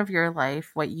season of your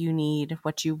life, what you need,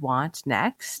 what you want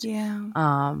next.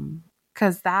 Yeah.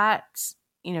 Because that,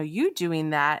 you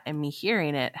doing that and me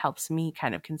hearing it helps me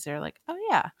kind of consider like, oh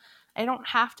yeah, I don't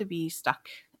have to be stuck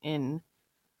in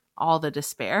all the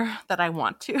despair that I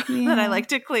want to, that I like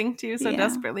to cling to so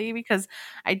desperately, because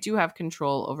I do have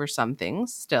control over some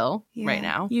things still right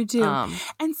now. You do.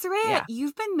 And Soraya,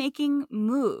 you've been making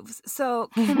moves. So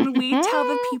can we tell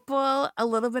the people a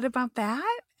little bit about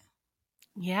that?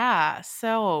 Yeah.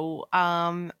 So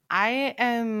I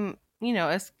am,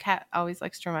 as Kat always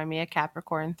likes to remind me, a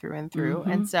Capricorn through and through.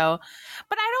 And so,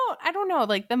 but I don't know,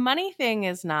 like the money thing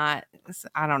is not,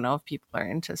 I don't know if people are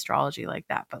into astrology like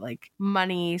that, but like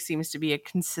money seems to be a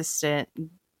consistent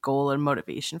goal and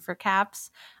motivation for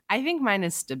Caps. I think mine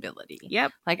is stability.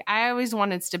 Yep. Like I always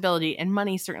wanted stability and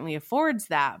money certainly affords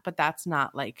that, but that's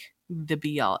not like the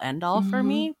be all end all for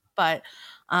me. But,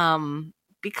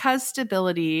 because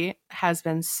stability has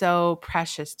been so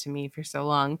precious to me for so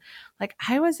long, like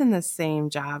I was in the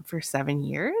same job for 7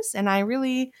 years and I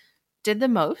really did the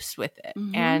most with it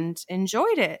and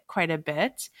enjoyed it quite a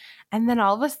bit. And then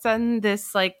all of a sudden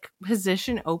this like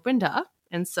position opened up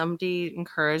and somebody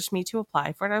encouraged me to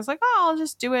apply for it. I was like, oh, I'll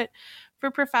just do it for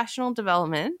professional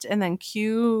development, and then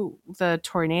cue the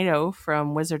tornado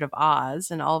from Wizard of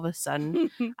Oz. And all of a sudden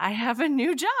I have a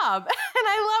new job and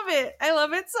I love it. I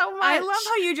love it so much. I love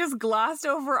how you just glossed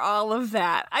over all of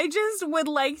that. I just would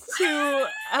like to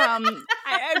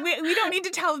We don't need to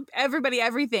tell everybody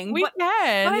everything. We But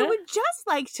I would just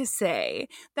like to say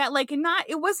that, like,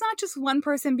 it was not just one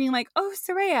person being like, oh,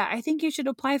 Soraya, I think you should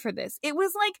apply for this. It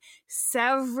was like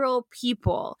several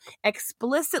people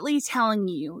explicitly telling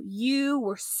you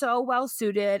were so well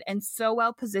suited and so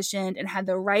well positioned and had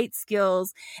the right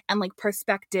skills and like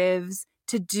perspectives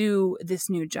to do this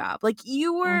new job. Like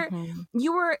you were,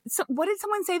 so what did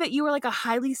someone say, that you were like a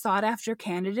highly sought after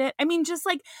candidate? I mean, just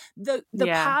like the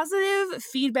positive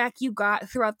feedback you got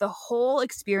throughout the whole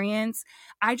experience.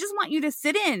 I just want you to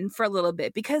sit in for a little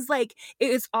bit, because like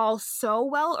it is all so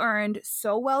well earned,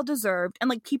 so well deserved. And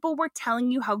like people were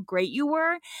telling you how great you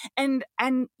were, and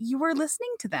you were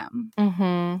listening to them.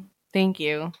 Mm-hmm. Thank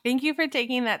you. Thank you for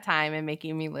taking that time and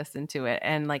making me listen to it.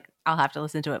 And like, I'll have to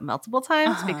listen to it multiple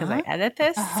times because I edit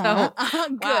this. So,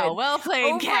 good. Wow, well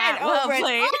played, Kat. Well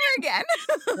played. Over again.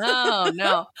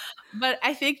 No. But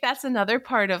I think that's another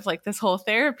part of like this whole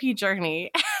therapy journey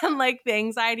and like the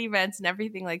anxiety meds and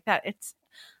everything like that. It's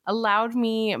allowed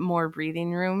me more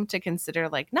breathing room to consider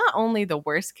like not only the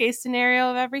worst case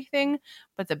scenario of everything,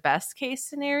 but the best case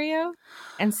scenario.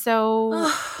 And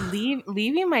so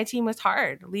leaving my team was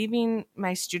hard. Leaving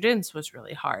my students was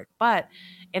really hard, but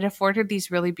it afforded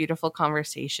these really beautiful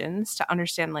conversations to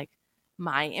understand like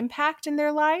my impact in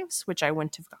their lives, which I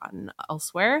wouldn't have gotten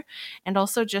elsewhere. And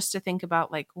also just to think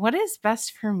about like, what is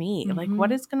best for me? Like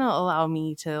what is going to allow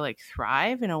me to like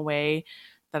thrive in a way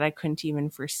that I couldn't even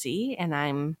foresee. And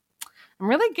I'm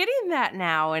really getting that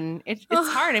now. And it's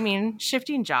hard. I mean,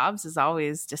 shifting jobs is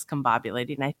always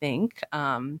discombobulating, I think.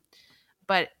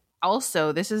 But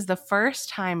also, this is the first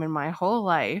time in my whole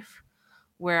life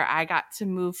where I got to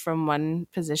move from one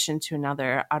position to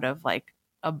another out of like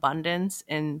abundance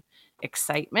and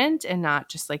excitement and not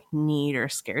just like need or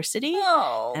scarcity.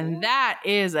 Oh. And that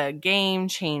is a game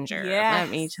changer. Let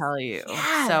me tell you.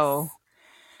 Yes. So,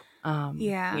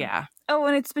 yeah. Oh,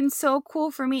 and it's been so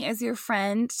cool for me as your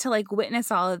friend to like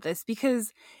witness all of this,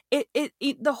 because it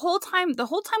the whole time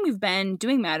we've been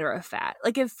doing Matter of Fact,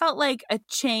 like it felt like a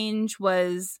change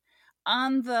was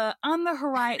on the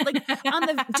horizon, like on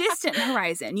the distant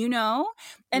horizon, you know?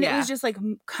 And it was just like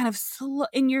kind of slow,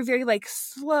 in your very like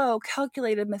slow,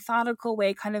 calculated, methodical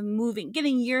way, kind of moving,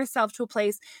 getting yourself to a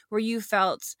place where you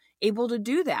felt able to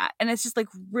do that. And it's just like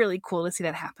really cool to see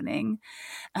that happening.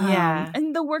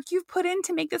 And the work you've put in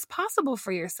to make this possible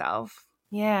for yourself.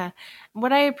 Yeah.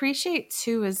 What I appreciate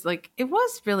too is like it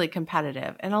was really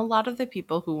competitive, and a lot of the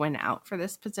people who went out for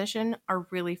this position are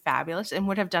really fabulous and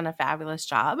would have done a fabulous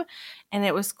job. And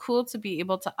it was cool to be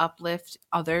able to uplift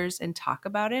others and talk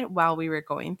about it while we were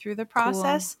going through the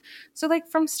process. Cool. So like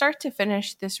from start to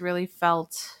finish, this really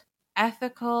felt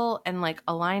ethical and like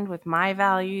aligned with my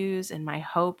values and my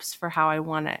hopes for how I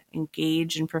want to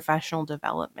engage in professional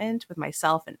development with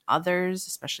myself and others,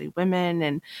 especially women.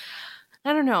 And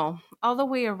I don't know, all the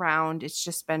way around, it's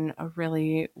just been a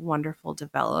really wonderful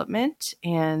development.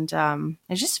 And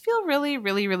I just feel really,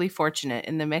 really, really fortunate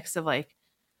in the mix of like,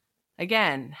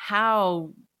 again,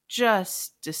 how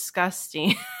just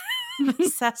disgusting the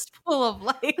cesspool of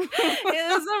life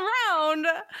is around.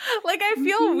 Like, I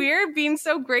feel weird being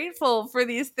so grateful for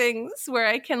these things where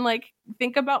I can like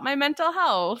think about my mental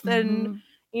health and,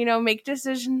 you know, make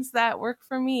decisions that work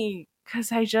for me.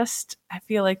 Cause I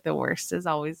feel like the worst is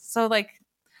always so like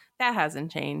that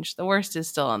hasn't changed. The worst is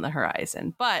still on the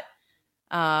horizon, but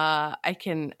I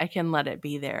can let it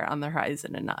be there on the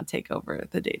horizon and not take over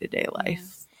the day-to-day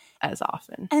life as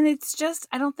often. And it's just,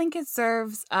 I don't think it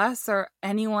serves us or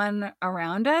anyone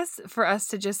around us for us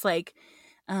to just like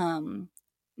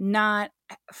not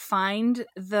find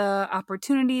the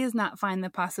opportunities, not find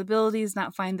the possibilities,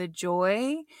 not find the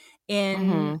joy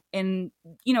in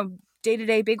you know,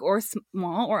 day-to-day, big or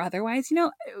small or otherwise, you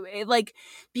know, like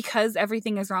because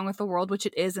everything is wrong with the world, which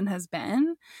it is and has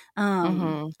been.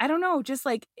 I don't know, just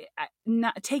like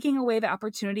not taking away the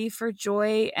opportunity for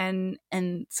joy and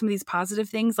some of these positive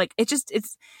things, like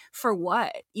it's for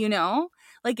what, you know,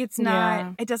 like it's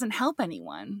not, it doesn't help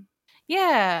anyone.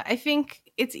 Yeah, I think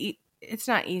it's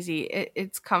not easy.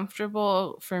 It's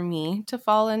comfortable for me to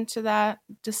fall into that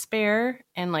despair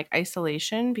and like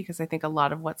isolation because I think a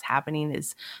lot of what's happening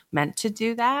is meant to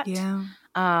do that. Yeah.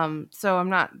 So I'm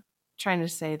not trying to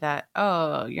say that,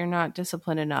 oh, you're not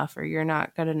disciplined enough or you're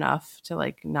not good enough to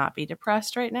like not be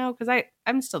depressed right now, because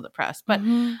I'm still depressed. But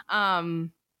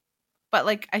but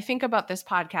like I think about this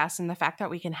podcast and the fact that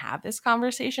we can have this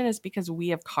conversation is because we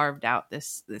have carved out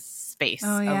this space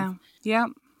of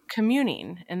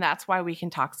communing. And that's why we can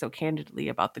talk so candidly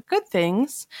about the good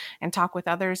things and talk with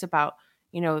others about,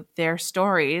 their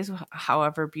stories,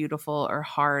 however beautiful or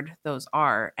hard those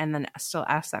are, and then still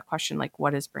ask that question, like,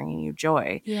 what is bringing you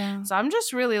joy? Yeah. So I'm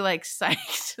just really like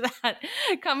psyched that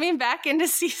coming back into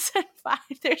season 5,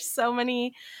 there's so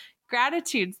many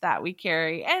gratitudes that we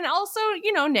carry, and also,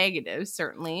 negatives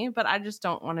certainly, but I just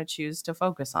don't want to choose to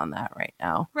focus on that right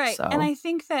now. Right. So. And I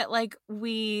think that like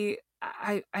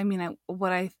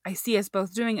what I see us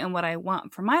both doing and what I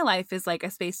want for my life is like a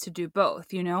space to do both.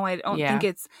 I don't think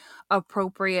it's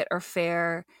appropriate or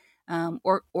fair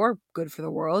or good for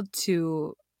the world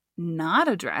to not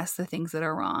address the things that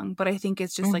are wrong. But I think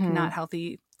it's just like not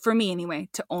healthy for me anyway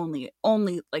to only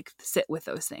like sit with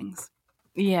those things.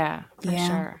 Yeah, for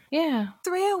sure. Yeah.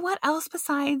 Soraya, what else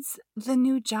besides the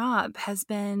new job has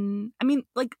been,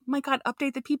 like, my God,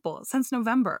 update the people since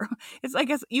November. It's, I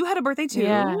guess, you had a birthday too.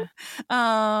 Yeah.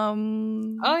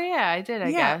 Oh, yeah, I did,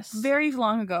 I guess. Very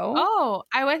long ago. Oh,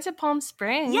 I went to Palm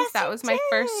Springs. Yes, that was my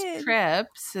first trip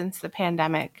since the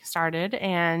pandemic started.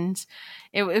 And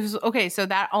it was, okay, so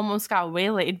that almost got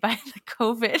waylaid by the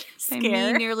COVID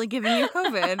scare. Me nearly giving you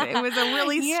COVID. It was a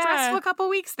really stressful couple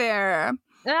weeks there.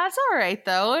 That's all right,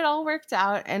 though. It all worked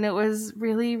out, and it was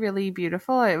really, really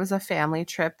beautiful. It was a family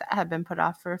trip that had been put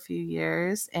off for a few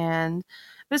years, and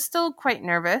I was still quite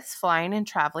nervous flying and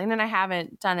traveling, and I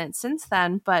haven't done it since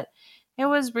then, but it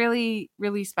was really,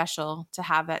 really special to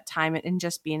have that time and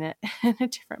just be in a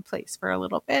different place for a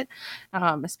little bit,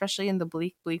 especially in the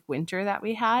bleak, bleak winter that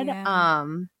we had. Yeah.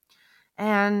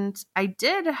 And I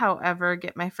did, however,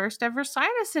 get my first ever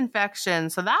sinus infection,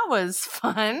 so that was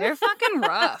fun. They're fucking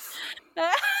rough.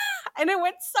 And it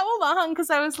went so long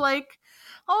because I was like,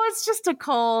 oh, it's just a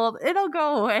cold. It'll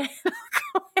go away.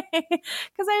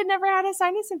 Because I had never had a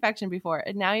sinus infection before.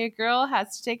 And now your girl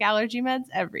has to take allergy meds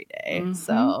every day. Mm-hmm.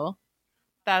 So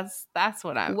that's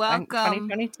what I'm. Welcome.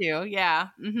 2022. Yeah.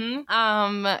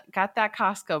 Mm-hmm. Got that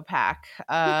Costco pack.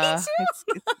 Me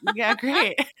too. Yeah,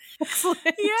 great. Excellent.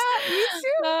 Yeah, me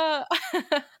too.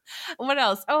 What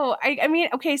else? Oh, I mean,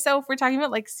 okay, so if we're talking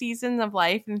about like seasons of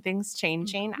life and things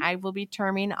changing, I will be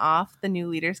terming off the New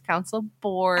Leaders Council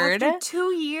board. After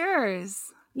 2 years.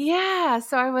 Yeah,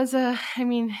 so I was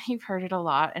you've heard it a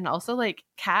lot. And also like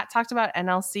Kat talked about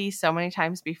NLC so many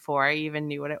times before I even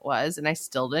knew what it was, and I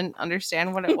still didn't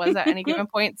understand what it was at any given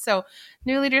point. So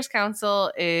New Leaders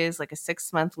Council is like a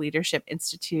 6-month leadership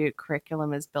institute.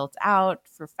 Curriculum is built out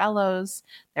for fellows.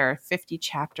 There are 50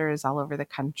 chapters all over the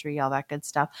country, all that good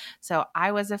stuff. So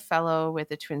I was a fellow with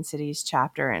the Twin Cities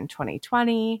chapter in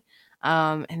 2020.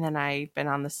 And then I've been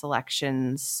on the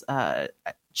selections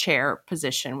chair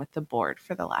position with the board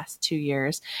for the last 2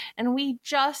 years. And we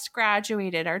just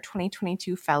graduated our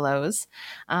 2022 fellows.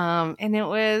 And it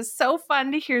was so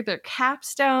fun to hear their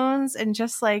capstones and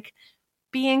just like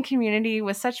be in community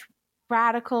with such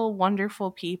radical,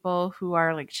 wonderful people who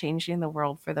are like changing the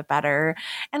world for the better,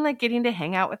 and like getting to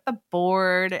hang out with the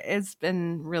board has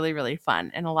been really, really fun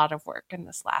and a lot of work in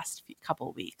this last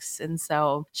couple weeks. And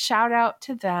so shout out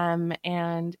to them.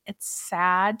 And it's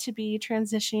sad to be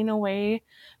transitioning away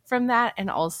from that, and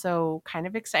also kind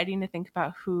of exciting to think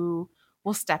about who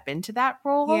will step into that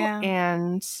role. Yeah.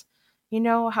 And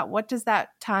what does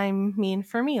that time mean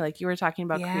for me? Like you were talking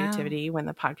about creativity when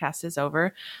the podcast is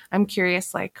over. I'm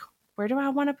curious, like, where do I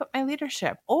want to put my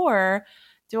leadership? Or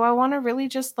do I want to really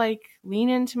just like lean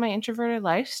into my introverted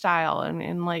lifestyle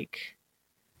and like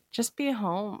just be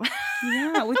home?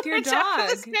 Yeah, with your dog.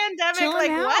 After this pandemic,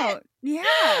 like out. what? Yeah.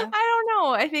 I don't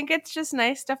know. I think it's just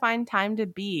nice to find time to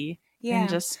be. Yeah.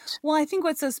 Well, I think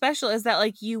what's so special is that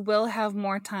like you will have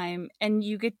more time and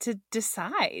you get to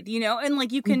decide, and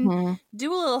like you can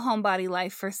do a little homebody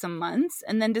life for some months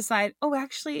and then decide, oh,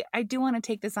 actually, I do want to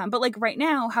take this on. But like right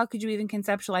now, how could you even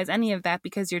conceptualize any of that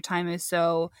because your time is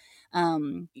so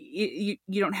you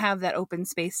don't have that open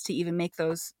space to even make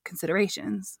those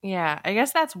considerations. Yeah, I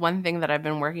guess that's one thing that I've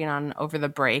been working on over the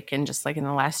break and just like in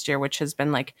the last year, which has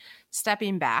been like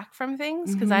stepping back from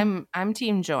things, because I'm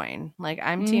team join. Like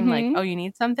I'm team like, oh, you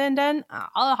need something done?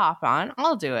 I'll hop on.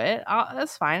 I'll do it.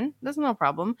 That's fine. There's no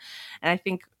problem. And I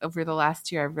think over the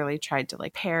last year, I've really tried to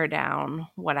like pare down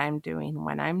what I'm doing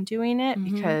when I'm doing it,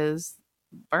 because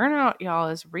burnout, y'all,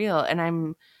 is real. And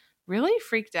I'm really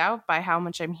freaked out by how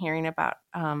much I'm hearing about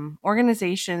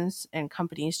organizations and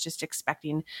companies just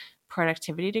expecting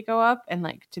productivity to go up and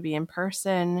like to be in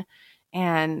person.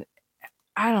 And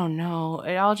I don't know,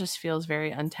 it all just feels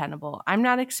very untenable. I'm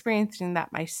not experiencing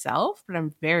that myself, but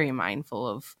I'm very mindful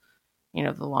of,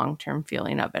 the long-term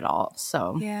feeling of it all.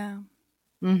 So yeah.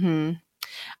 One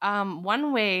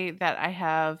way that I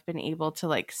have been able to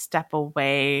like step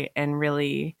away and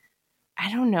really, I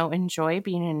don't know, enjoy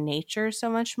being in nature so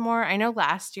much more. I know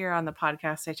last year on the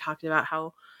podcast, I talked about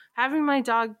how having my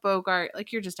dog Bogart,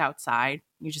 like you're just outside.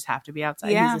 You just have to be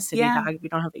outside. Yeah, He's a city dog. We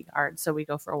don't have a yard, so we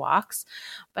go for walks.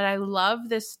 But I love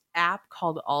this app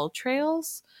called All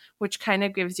Trails, which kind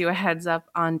of gives you a heads up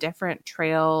on different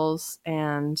trails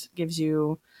and gives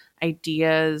you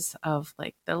ideas of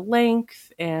like the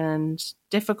length and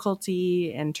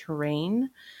difficulty and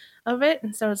terrain of it.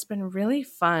 And so it's been really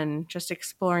fun just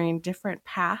exploring different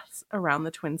paths around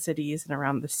the Twin Cities and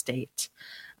around the state.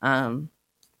 And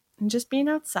just being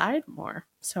outside more.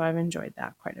 So I've enjoyed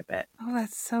that quite a bit. Oh,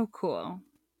 that's so cool.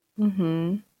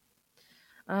 Mm-hmm.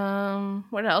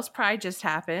 What else? Pride just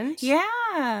happened.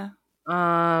 Yeah.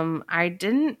 I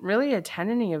didn't really attend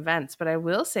any events, but I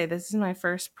will say this is my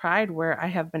first Pride where I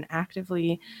have been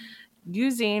actively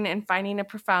using and finding a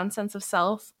profound sense of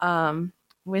self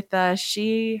with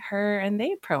she, her, and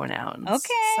they pronouns.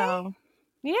 Okay. So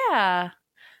yeah,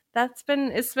 it's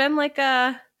been like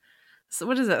so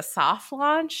what is it, a soft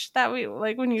launch that we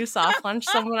like when you soft launch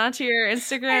someone onto your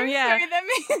Instagram? Yeah. Sorry, that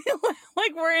means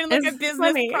like we're in like It's a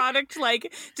business funny. product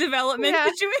like development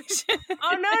situation.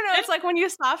 Oh no, it's like when you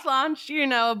soft launch,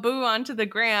 Boo onto the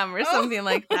gram or something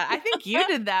like that. I think you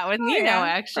did that with Nino,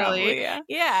 actually. Probably, yeah.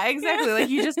 Yeah, exactly. Like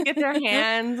you just get their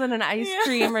hands and an ice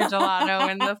cream or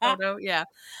gelato in the photo. Yeah.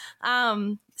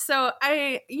 So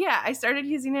I started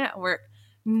using it at work.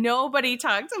 Nobody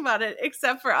talked about it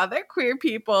except for other queer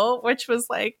people, which was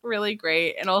like really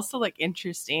great and also like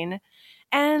interesting.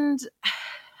 And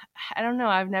I don't know,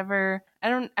 I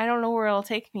don't know where it'll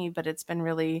take me, but it's been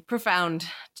really profound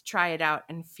to try it out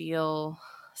and feel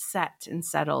set and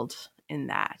settled in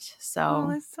that. So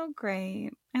that's so great.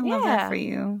 I love that for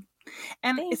you.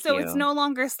 And so it's no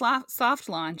longer soft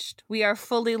launched. We are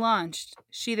fully launched.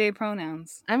 She, they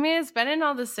pronouns. I mean, it's been in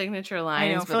all the signature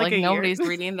lines, but like nobody's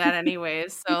reading that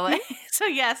anyways. So so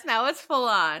yes, now it's full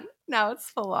on.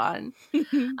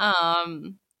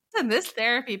 And this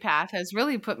therapy path has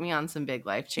really put me on some big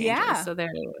life changes. Yeah. So there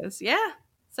it is. Yeah.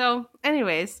 So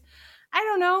anyways, I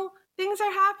don't know. Things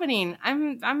are happening.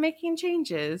 I'm making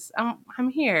changes. I'm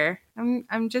here.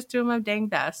 I'm just doing my dang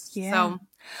best. Yeah. So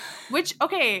which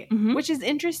is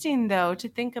interesting though to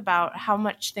think about how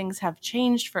much things have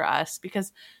changed for us,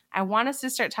 because I want us to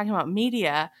start talking about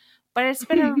media, but it's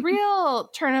been a real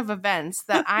turn of events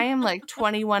that I am like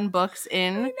 21 books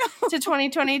in to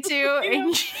 2022.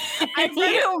 And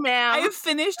I have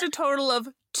finished a total of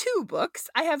 2 books.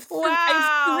 I have 3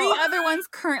 other ones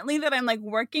currently that I'm like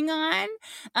working on.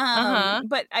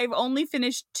 But I've only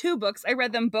finished 2 books. I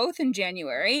read them both in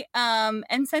January.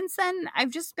 And since then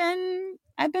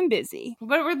I've been busy.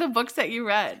 What were the books that you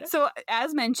read? So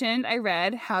as mentioned, I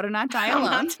read How to Not Die Alone.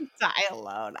 How Not to Die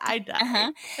Alone. I died. Okay,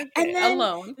 and then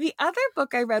alone. The other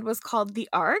book I read was called The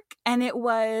Ark, and it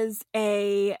was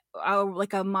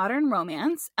like a modern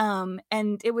romance.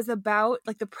 And it was about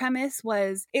like the premise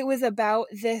was it was about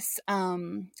this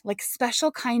like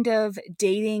special kind of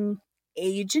dating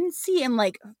agency and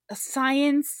like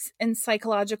science and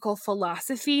psychological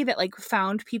philosophy that like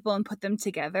found people and put them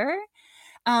together.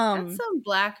 That's some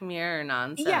Black Mirror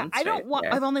nonsense. Yeah, I don't.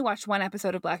 I've only watched 1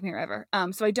 episode of Black Mirror ever,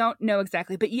 so I don't know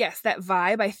exactly. But yes, that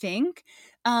vibe. I think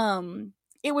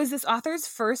it was this author's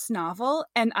first novel,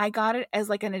 and I got it as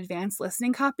like an advanced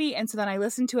listening copy, and so then I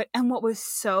listened to it. And what was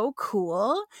so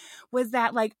cool was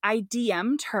that like I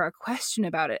DM'd her a question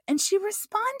about it, and she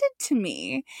responded to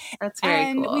me. That's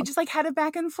very cool. And we just like had a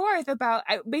back and forth about.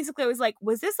 I was like,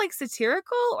 was this like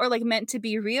satirical or like meant to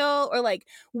be real, or like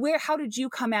how did you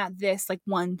come at this like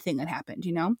one thing that happened,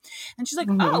 you know? And she's like,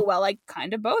 oh well, like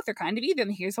kind of both or kind of either.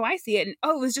 And here's how I see it. And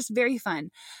it was just very fun.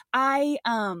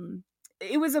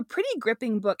 It was a pretty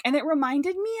gripping book, and it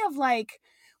reminded me of like,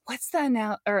 I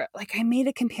made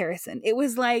a comparison. It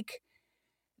was like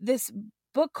this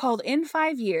book called In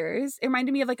 5 Years. It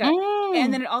reminded me of like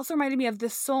and then it also reminded me of the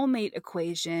soulmate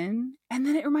equation. And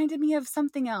then it reminded me of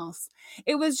something else.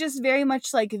 It was just very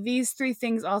much like these 3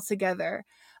 things all together.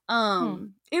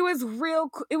 It was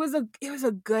it was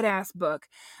a good ass book.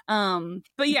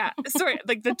 But yeah, sorry,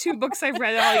 like the 2 books I've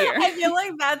read all year. I feel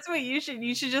like that's what you should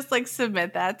just like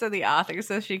submit that to the author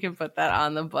so she can put that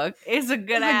on the book. It's a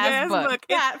good ass book.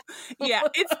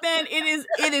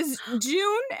 It is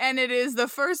June, and it is the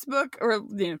first book or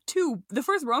the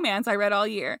first romance I read all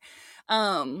year.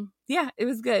 Yeah, it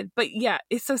was good. But yeah,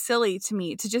 it's so silly to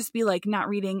me to just be like not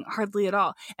reading hardly at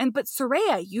all. But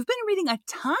Soraya, you've been reading a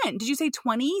ton. Did you say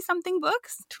 20 something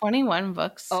books? 21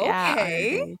 books.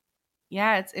 Okay.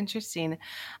 Yeah, it's interesting.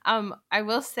 I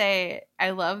will say I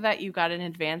love that you got an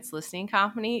advanced listening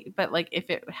copy, but like if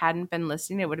it hadn't been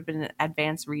listening, it would have been an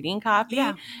advanced reading copy.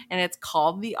 Yeah. And it's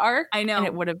called The Ark. I know. And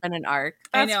it would have been an arc.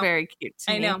 That's very cute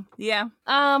to me. I know. Yeah.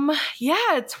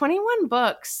 Yeah, 21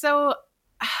 books. So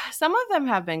some of them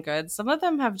have been good. Some of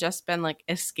them have just been like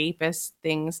escapist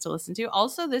things to listen to.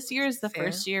 Also, this year is the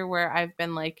first year where I've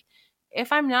been like,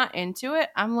 if I'm not into it,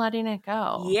 I'm letting it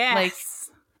go. Yes. Like,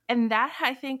 and that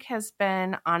I think has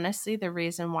been honestly the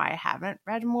reason why I haven't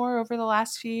read more over the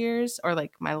last few years or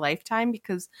like my lifetime,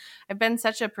 because I've been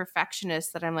such a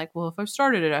perfectionist that I'm like, well, if I've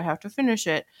started it, I have to finish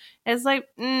it. And it's like,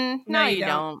 no, you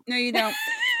don't. No, you don't.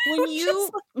 When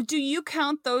do you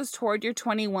count those toward your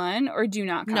 21 or do you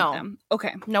not count them?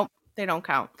 Okay. Nope. They don't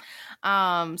count.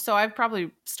 So I've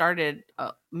probably started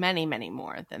many, many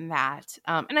more than that.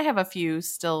 And I have a few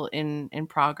still in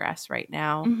progress right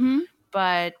now. Mm-hmm.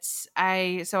 But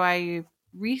I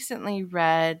recently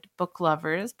read Book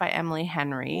Lovers by Emily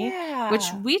Henry, which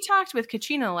we talked with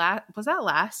Kachina was that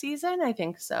last season? I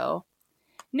think so.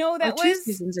 No, that was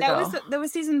season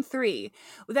 3.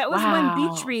 That was when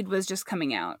Beach Read was just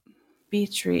coming out.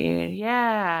 Beach Read,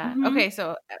 yeah. Mm-hmm. Okay,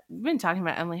 so we've been talking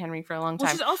about Emily Henry for a long time.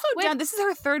 Well, she's also done. This is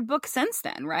her 3rd book since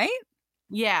then, right?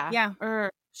 Yeah, yeah.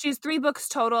 She has 3 books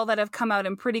total that have come out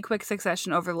in pretty quick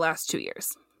succession over the last 2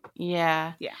 years.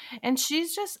 Yeah. And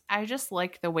I just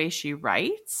like the way she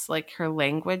writes, like her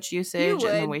language usage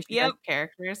and the way she does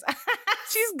characters.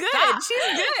 She's good.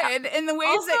 She's good in the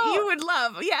ways that you would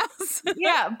love. Yes.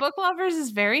 Yeah. Book Lovers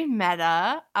is very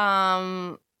meta.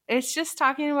 It's just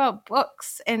talking about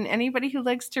books, and anybody who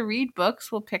likes to read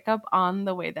books will pick up on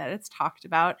the way that it's talked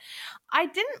about. I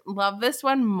didn't love this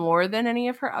one more than any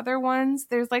of her other ones.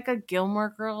 There's like a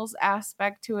Gilmore Girls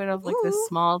aspect to it of like this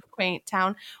small, quaint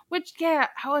town, which, I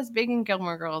was big in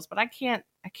Gilmore Girls, but I can't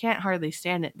hardly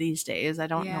stand it these days. I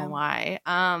don't know why.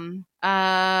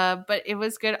 But it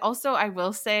was good. Also, I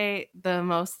will say the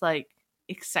most like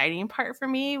exciting part for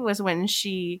me was when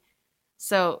she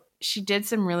did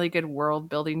some really good world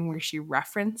building where she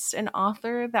referenced an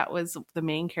author that was the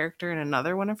main character in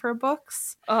another one of her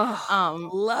books.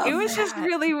 Love it was just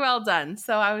really well done.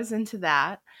 So I was into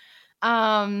that.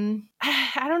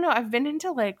 I don't know. I've been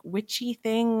into like witchy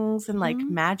things and like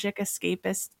magic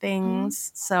escapist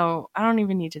things. So I don't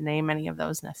even need to name any of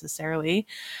those necessarily.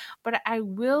 But I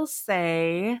will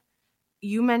say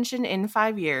you mentioned In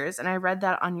 5 Years, and I read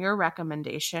that on your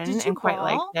recommendation and quite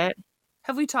liked it.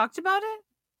 Have we talked about it?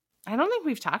 I don't think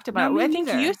we've talked about it. I think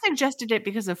you suggested it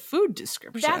because of food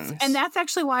descriptions. That's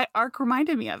actually why Arc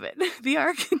reminded me of it. The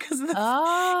Arc, because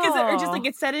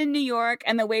it's set in New York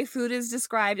and the way food is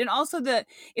described, and also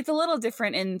it's a little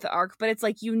different in the Arc, but it's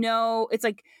like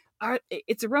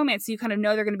it's a romance, so you kind of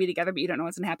know they're going to be together, but you don't know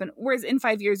what's going to happen. Whereas In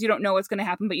 5 Years, you don't know what's going to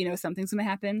happen, but you know something's going to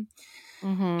happen.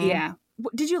 Mm-hmm. Yeah.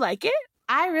 Did you like it?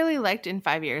 I really liked In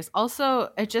 5 Years. Also,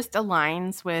 it just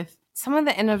aligns with some of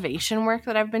the innovation work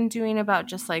that I've been doing about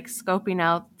just like scoping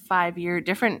out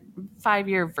different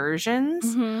 5-year versions.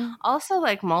 Mm-hmm. Also,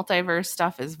 like multiverse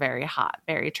stuff is very hot,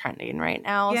 very trending right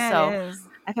now. Yeah, so it is.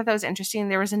 I thought that was interesting.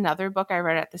 There was another book I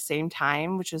read at the same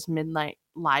time, which was Midnight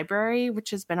Library,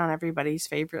 which has been on everybody's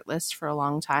favorite list for a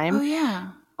long time. Oh,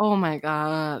 yeah. Oh my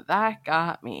God, that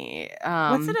got me.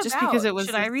 What's it just about? Because it was.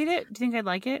 Should I read it? Do you think I'd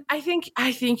like it? I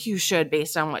think you should,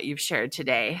 based on what you've shared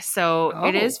today. So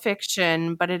It is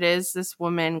fiction, but it is this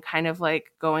woman kind of like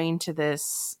going to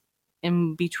this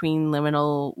in between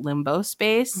liminal limbo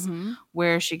space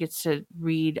where she gets to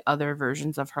read other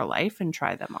versions of her life and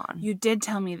try them on. You did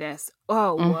tell me this.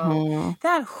 Oh, whoa.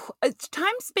 That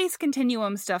time-space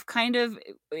continuum stuff kind of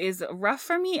is rough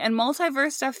for me, and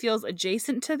multiverse stuff feels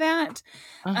adjacent to that.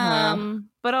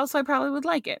 But also I probably would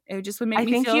like it. It just would make me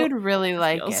feel... I think you'd really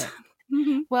like it.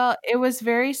 Well, it was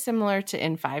very similar to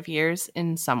In 5 Years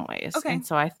in some ways. Okay. And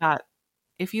so I thought,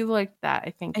 if you liked that, I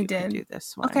think you could do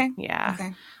this one. Okay. Yeah.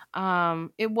 Okay.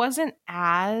 It wasn't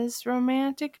as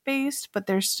romantic based, but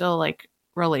there's still like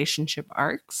relationship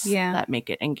arcs that make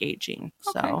it engaging.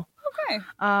 So,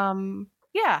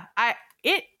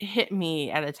 it hit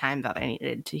me at a time that I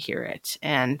needed to hear it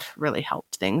and really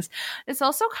helped things. It's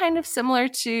also kind of similar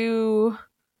to,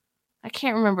 I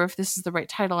can't remember if this is the right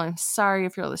title. I'm sorry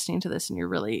if you're listening to this and you're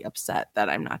really upset that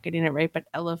I'm not getting it right, but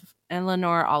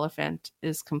Eleanor Oliphant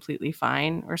is Completely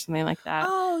Fine or something like that.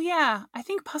 Oh, yeah. I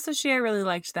think Passagier really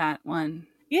liked that one.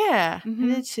 Yeah, I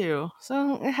did too.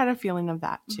 So I had a feeling of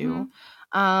that too.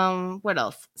 What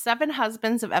else? 7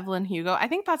 Husbands of Evelyn Hugo. I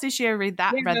think Passagier read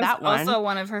that one. Also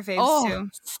one of her faves too.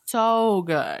 So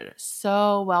good.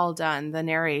 So well done. The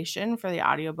narration for the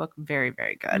audiobook, very,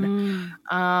 very good.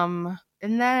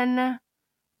 And then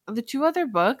the 2 other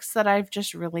books that I've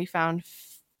just really found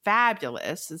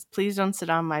fabulous is Please Don't Sit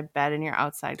on My Bed in Your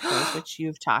Outside Clothes, which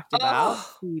you've talked about,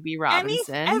 Phoebe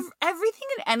Robinson. Everything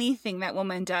and anything that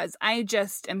woman does, I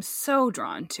just am so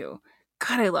drawn to.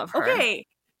 God, I love her. Okay.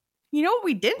 You know what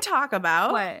we didn't talk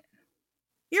about? What?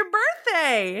 your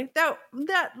birthday.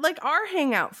 That like our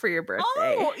hangout for your birthday.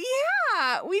 Oh,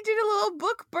 yeah. We did a little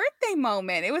book birthday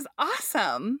moment. It was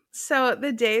awesome. So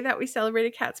the day that we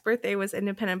celebrated Kat's birthday was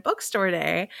Independent Bookstore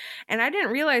Day. And I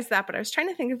didn't realize that, but I was trying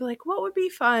to think of like what would be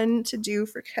fun to do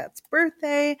for Kat's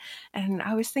birthday. And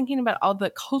I was thinking about all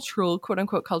the cultural, quote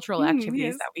unquote, cultural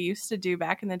activities that we used to do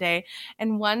back in the day.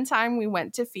 And one time we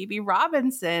went to Phoebe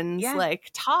Robinson's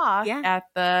like talk at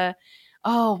the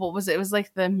what was it? It was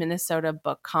like the Minnesota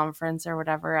Book Conference or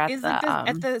whatever at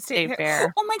the State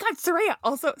Fair. Oh my God, Soraya.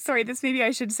 Also, sorry, this maybe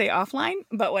I should say offline,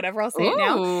 but whatever, I'll say it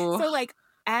now. So like,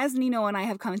 as Nino and I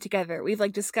have come together, we've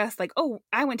like discussed like, oh,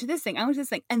 I went to this thing, and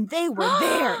they were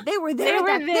there. They were there.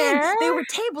 They were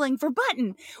tabling for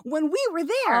Button when we were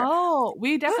there. Oh,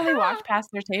 we definitely walked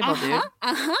past their table, dude.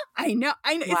 I know.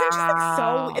 Wow. Isn't it just like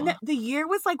so? And the year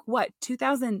was like what,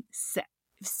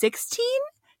 2016?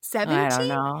 17? I don't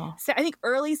know. I think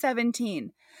early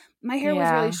 17. My hair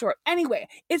was really short. Anyway,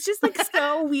 it's just like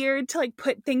so weird to like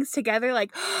put things together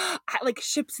like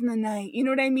ships in the night. You know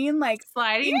what I mean? Like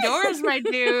sliding doors, my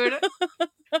dude.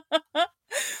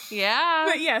 Yeah.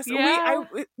 But yes,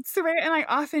 Soraya and I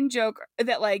often joke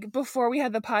that like before we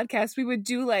had the podcast, we would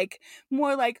do like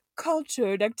more like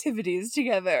cultured activities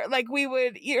together. Like we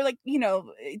would,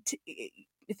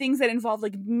 things that involve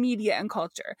like media and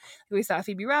culture. We saw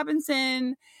Phoebe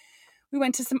Robinson. We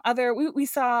went to some other. We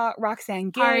saw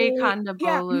Roxane Gay, Hari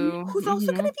Kondabolu, who's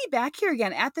also going to be back here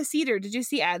again at the Cedar. Did you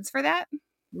see ads for that?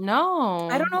 No,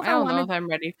 I don't know if I'm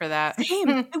ready for that.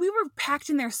 Same. We were packed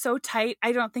in there so tight.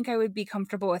 I don't think I would be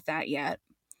comfortable with that yet.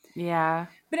 Yeah,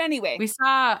 but anyway, we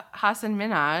saw Hasan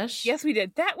Minhaj. Yes, we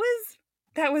did. That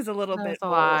was a little bit a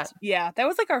lot. Yeah, that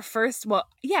was like our first. Well,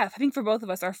 yeah, I think for both of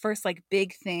us, our first like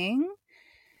big thing.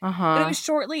 But it was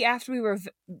shortly after we were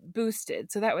boosted,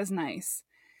 so that was nice.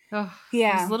 Oh,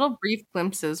 these little brief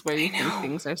glimpses where you think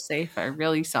things are safe are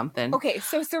really something. Okay,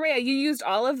 so Soraya, you used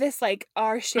all of this like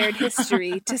our shared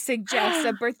history to suggest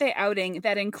a birthday outing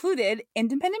that included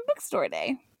Independent Bookstore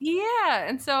Day. Yeah,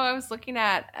 and so I was looking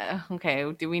at,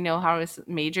 do we know how it's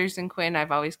Majors and Quinn?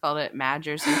 I've always called it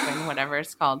Madgers and Quinn, whatever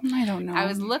it's called. I don't know. I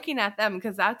was looking at them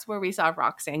because that's where we saw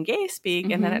Roxane Gay speak,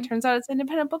 and then it turns out it's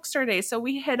Independent Bookstore Day. So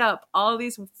we hit up all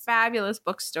these fabulous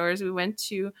bookstores. We went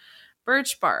to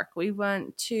Birch Bark. We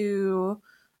went to,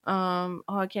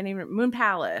 Moon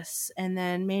Palace, and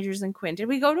then Majors and Quinn. Did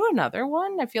we go to another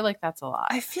one? I feel like that's a lot.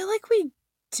 I feel like we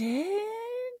did.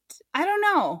 I don't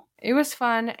know. It was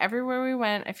fun. Everywhere we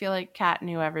went, I feel like Kat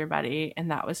knew everybody, and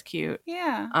that was cute.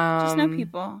 Yeah, just know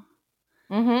people.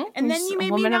 Mm-hmm. And then you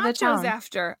made me nachos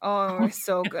after. Oh, it was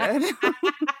so good.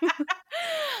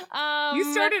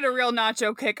 You started a real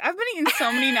nacho kick. I've been eating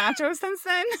so many nachos since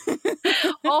then.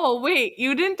 Oh, wait.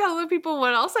 You didn't tell the people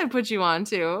what else I put you on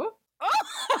to.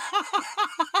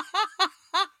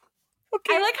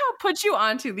 Okay. I like how put you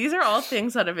onto. These are all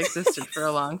things that have existed for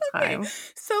a long time. Okay.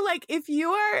 So, like, if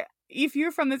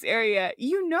you're from this area,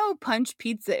 you know Punch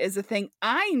Pizza is a thing.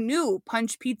 I knew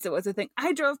Punch Pizza was a thing.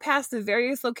 I drove past the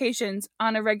various locations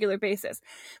on a regular basis,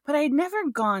 but I had never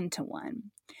gone to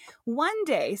one. One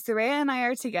day, Soraya and I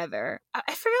are together.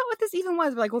 I forgot what this even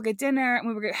was. We're like, we'll get dinner, and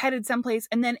we were headed someplace,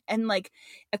 and like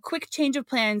a quick change of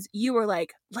plans, you were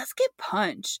like, let's get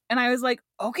Punch. And I was like,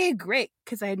 okay, great,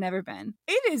 because I had never been.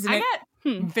 It is. I got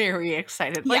very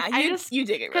excited. Like, yeah, you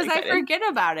dig it really because I forget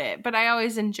about it, but I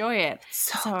always enjoy it.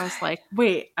 So I was like,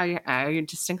 wait, I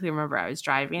distinctly remember I was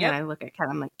driving and I look at Kat.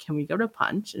 I'm like, can we go to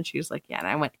Punch? And she was like, yeah. And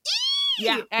I went, ee!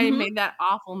 Yeah. I made that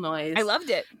awful noise. I loved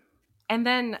it. And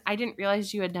then I didn't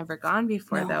realize you had never gone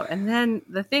before, though. And then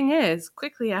the thing is,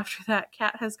 quickly after that,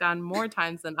 Kat has gone more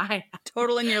times than I have.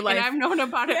 Total in your life. And I've known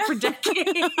about it for decades.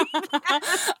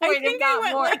 I think I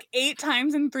went like 8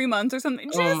 times in 3 months or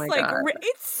something. Just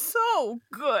it's so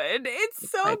good. It's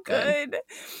so good.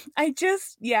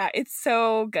 It's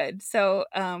so good. So,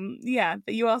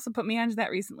 you also put me onto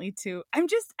that recently, too.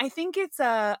 I think it's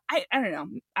I don't know.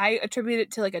 I attribute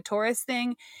it to like a tourist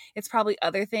thing. It's probably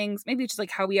other things. Maybe it's just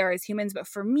like how we are as humans. But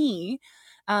for me,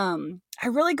 I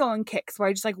really go in kicks where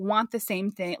I just like want the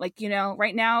same thing. Like,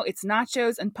 right now it's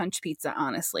nachos and Punch Pizza,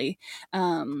 honestly.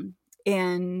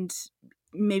 And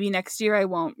maybe next year I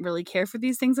won't really care for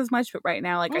these things as much. But right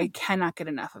now, like I cannot get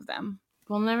enough of them.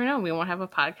 We'll never know. We won't have a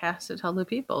podcast to tell the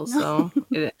people. So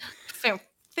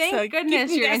thank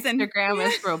goodness your Instagram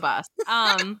is robust.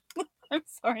 I'm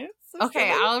sorry. So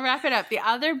okay, silly. I'll wrap it up. The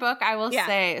other book I will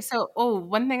say. So,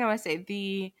 one thing I want to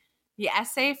say, the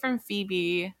essay from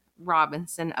Phoebe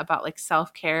Robinson about like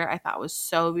self-care, I thought was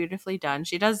so beautifully done.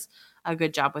 She does a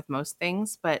good job with most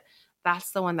things, but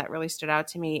that's the one that really stood out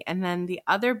to me. And then the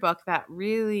other book that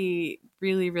really,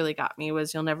 really, really got me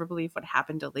was You'll Never Believe What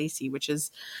Happened to Lacey, which is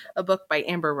a book by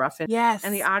Amber Ruffin. Yes.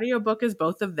 And the audiobook is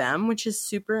both of them, which is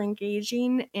super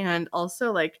engaging. And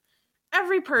also like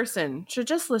every person should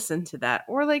just listen to that.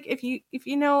 Or like if you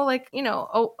know, like, you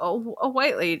know, a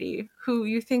white lady who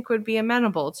you think would be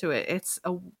amenable to it. It's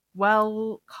a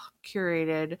well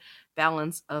curated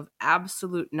balance of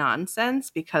absolute nonsense,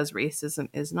 because racism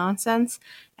is nonsense,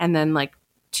 and then like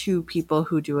two people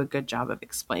who do a good job of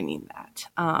explaining that.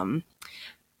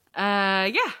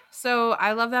 Yeah, so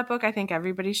I love that book. I think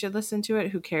everybody should listen to it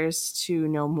who cares to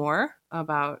know more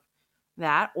about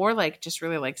that, or like just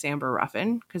really likes Amber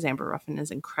Ruffin, because Amber Ruffin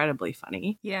is incredibly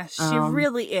funny. Yeah, she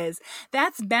really is.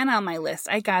 That's been on my list.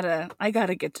 I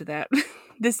gotta get to that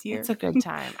this year. It's a good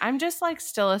time. I'm just like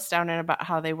still astounded about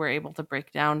how they were able to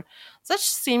break down such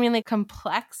seemingly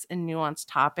complex and nuanced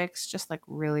topics just like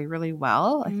really, really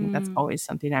well. I think that's always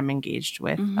something I'm engaged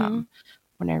with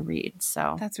when I read.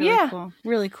 So that's really cool.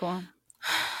 Really cool.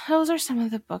 Those are some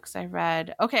of the books I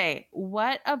read. Okay,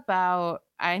 what about,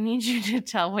 I need you to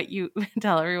tell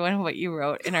everyone what you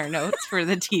wrote in our notes for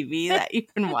the TV that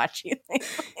you've been watching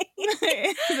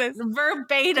lately.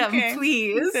 Verbatim,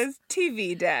 please. It says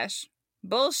TV dash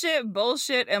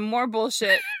bullshit, and more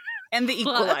bullshit, and The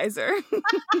Equalizer.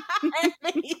 And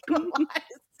The Equalizer.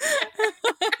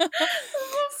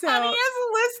 So funniest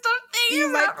list of things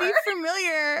you might ever. be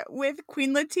familiar with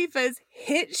Queen Latifah's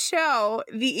hit show,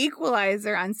 The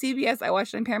Equalizer, on CBS. I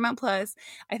watched it on Paramount Plus.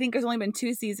 I think there's only been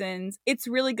 2 seasons. It's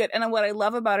really good. And what I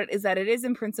love about it is that it is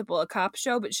in principle a cop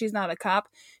show, but she's not a cop.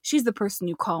 She's the person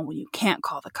you call when you can't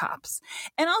call the cops.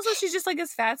 And also she's just like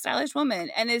this fat, stylish woman.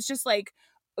 And it's just like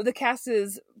the cast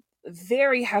is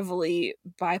very heavily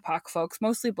BIPOC folks,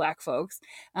 mostly Black folks.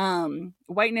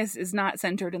 Whiteness is not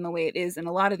centered in the way it is in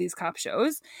a lot of these cop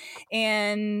shows.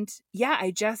 And yeah,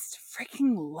 I just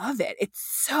freaking love it. It's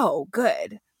so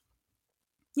good.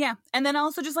 Yeah. And then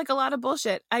also just like a lot of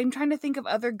bullshit. I'm trying to think of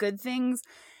other good things.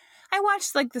 I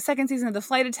watched like the 2nd season of The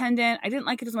Flight Attendant. I didn't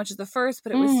like it as much as the first,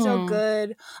 but it was still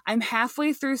good. I'm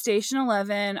halfway through Station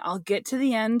 11. I'll get to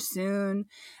the end soon.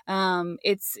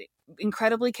 It's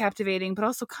incredibly captivating, but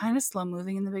also kind of slow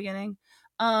moving in the beginning.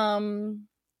 I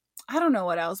don't know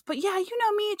what else, but yeah, you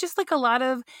know me, just like a lot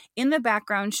of in the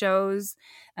background shows.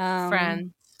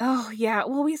 Friends. Oh yeah.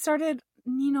 Well, we started,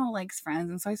 Nino likes Friends,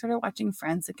 and so I started watching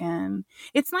Friends again.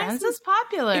 It's nice. Friends is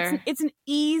popular. It's an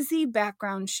easy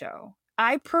background show.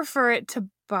 I prefer it to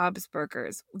Bob's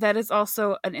Burgers. That is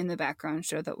also an in the background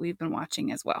show that we've been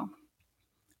watching as well.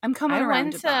 I'm coming around. I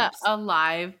went to Bob's. a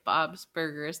live Bob's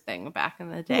Burgers thing back in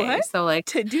the day. What? So like,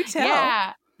 do tell.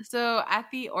 Yeah. So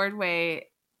at the Ordway,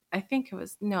 I think it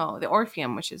was the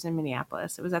Orpheum, which is in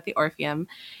Minneapolis. It was at the Orpheum,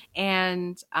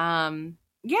 and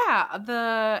yeah,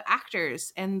 the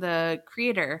actors and the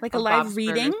creator, like a live Bob's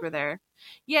reading, were there.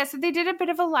 Yeah, so they did a bit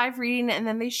of a live reading, and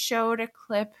then they showed a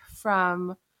clip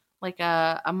from like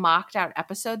a mocked out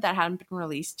episode that hadn't been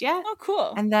released yet. Oh,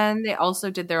 cool. And then they also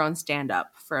did their own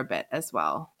stand-up for a bit as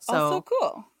well. So also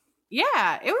cool.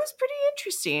 Yeah, it was pretty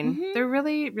interesting. They're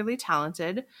really, really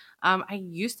talented. I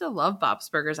used to love Bob's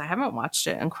Burgers. I haven't watched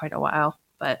it in quite a while,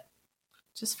 but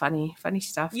just funny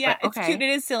stuff. Yeah, but, it's cute. It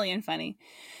is silly and funny.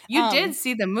 You did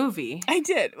see the movie. I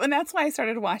did. And that's why I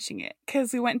started watching it.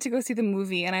 Because we went to go see the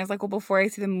movie. And I was like, well, before I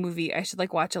see the movie, I should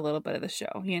like watch a little bit of the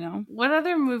show, you know? What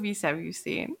other movies have you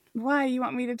seen? Why? You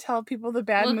want me to tell people the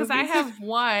bad movies? Because I have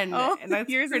one. Oh, and that's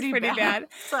yours is pretty bad.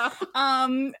 So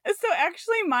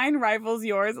actually mine rivals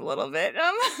yours a little bit.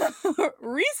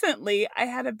 Recently, I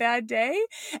had a bad day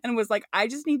and was like, I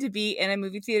just need to be in a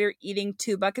movie theater eating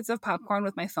 2 buckets of popcorn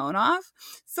with my phone off.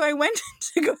 So I went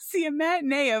to go see a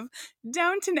matinee of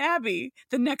Downton Abbey,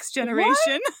 The Next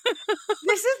Generation.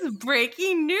 This is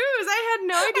breaking news. I had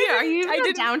no idea. Are you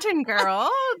a Downton girl?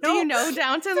 No. Do you know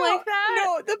Downton like that?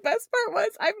 No, the best part was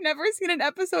I've never seen an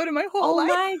episode in my whole life.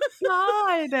 Oh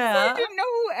my God. So I didn't know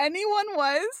who anyone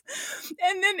was.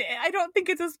 And then I don't think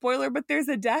it's a spoiler, but there's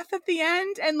a death at the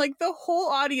end. And like the whole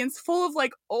audience full of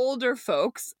like older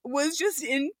folks was just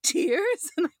in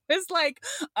tears. And I was like,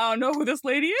 I don't know who this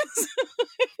lady is.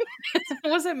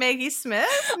 Was it Maggie Smith?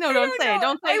 No, Don't say.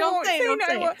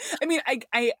 I mean,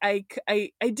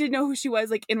 I did know who she was,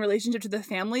 like in relationship to the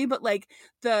family, but like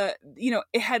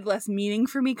it had less meaning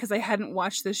for me because I hadn't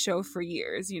watched the show for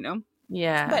years, you know?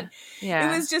 Yeah. But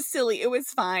it was just silly. It was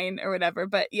fine or whatever.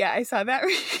 But yeah, I saw that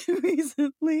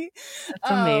recently.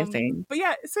 That's amazing. But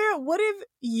yeah, Sarah, what have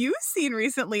you seen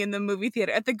recently in the movie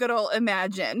theater at the good old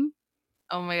Imagine?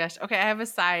 Oh my gosh. Okay, I have a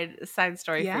side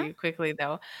story for you quickly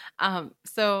though.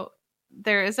 So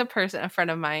there is a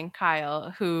friend of mine,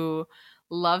 Kyle, who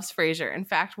loves Frasier. In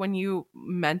fact, when you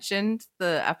mentioned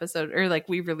the episode, or like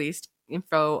we released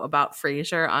info about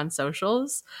Frasier on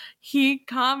socials, he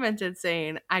commented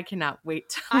saying, I cannot wait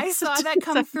to I listen saw to that this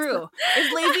come episode." through.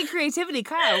 It's Lazy Creativity,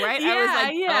 Kyle, right? I was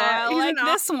like, oh, I He's like an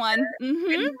this one. and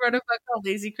he wrote a book called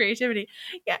Lazy Creativity.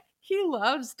 Yeah, he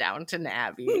loves Downton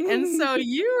Abbey. And so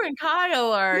you and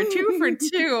Kyle are 2 for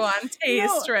 2 on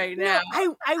taste right now.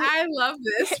 I love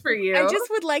this for you. I just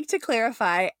would like to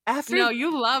clarify. After No,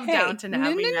 you love Downton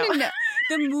Abbey now.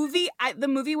 The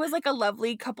movie was like a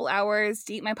lovely couple hours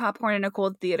to eat my popcorn in a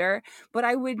cold theater, but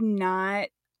I would not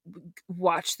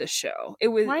watch the show.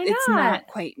 It's not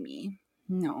quite me.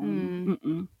 No.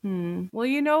 Well,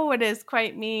 you know what is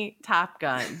quite me? Top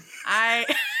Gun.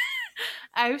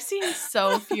 I've seen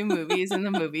so few movies in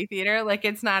the movie theater. Like,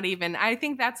 it's not even, I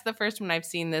think that's the first one I've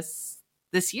seen this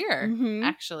year,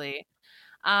 actually.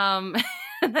 And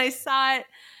I saw it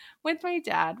with my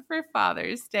dad for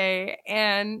Father's Day,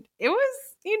 and it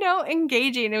was,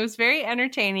 engaging. It was very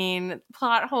entertaining.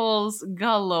 Plot holes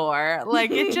galore. Like,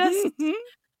 it just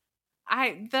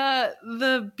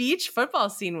the beach football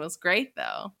scene was great,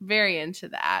 though. Very into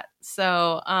that.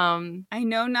 So I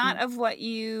know not of what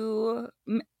you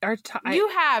are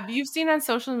you've seen on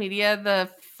social media the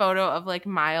photo of like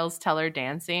Miles Teller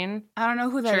dancing. I don't know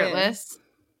who that shirtless. Is.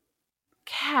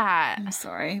 Cat. I'm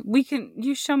sorry.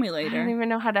 You show me later. I don't even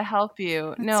know how to help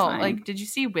you. That's fine. Like, did you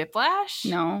see Whiplash?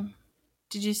 No.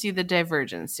 Did you see the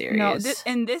Divergent series? No, this,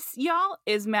 y'all,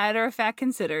 is Matter of Fact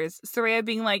Considers. Soraya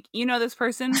being like, this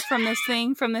person from this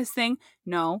thing.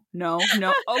 No.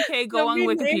 Okay, go on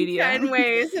Wikipedia. 10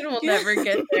 ways and we'll never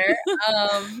get there.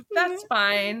 That's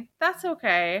fine. That's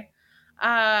okay.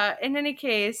 In any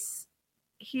case,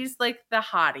 he's like the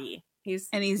hottie. He's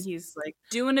like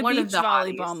doing a beach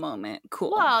volleyball moment.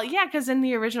 Cool. Well, yeah, because in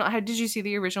the original, did you see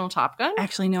the original Top Gun?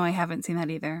 Actually, no, I haven't seen that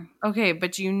either. Okay,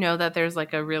 but you know that there's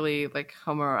like a really like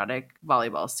homoerotic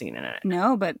volleyball scene in it.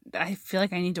 No, but I feel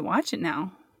like I need to watch it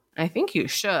now. I think you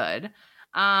should.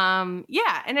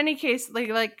 Yeah. In any case,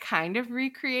 like kind of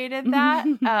recreated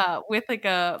that with like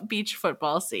a beach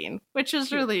football scene, which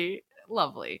is really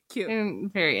lovely. Cute.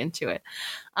 And very into it.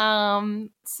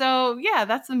 So yeah,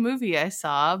 that's the movie I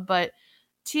saw, but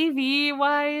TV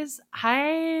wise,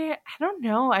 I don't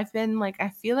know. I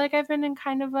feel like I've been in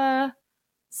kind of a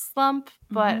slump,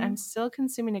 but I'm still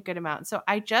consuming a good amount. So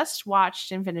I just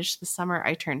watched and finished The Summer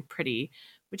I Turned Pretty,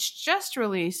 which just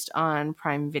released on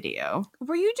Prime Video.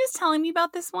 Were you just telling me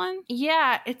about this one?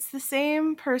 Yeah, it's the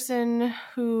same person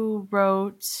who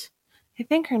wrote, I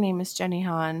think her name is Jenny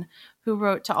Han, who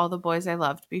wrote To All the Boys I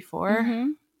Loved Before.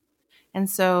 And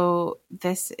so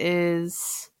this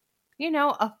is,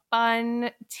 a fun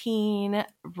teen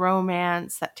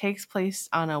romance that takes place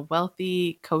on a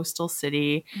wealthy coastal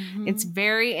city. It's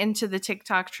very into the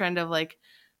TikTok trend of like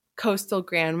coastal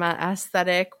grandma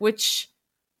aesthetic, which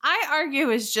I argue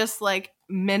is just like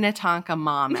Minnetonka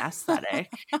mom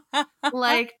aesthetic.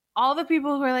 Like all the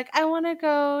people who are like, I want to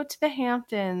go to the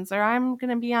Hamptons or I'm going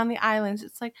to be on the islands.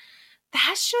 It's like,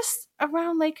 that's just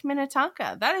around Lake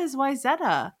Minnetonka. That is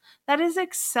Wayzata. That is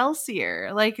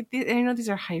Excelsior. Like, I know these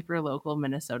are hyper local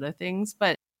Minnesota things,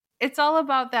 but it's all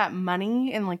about that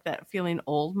money and like that feeling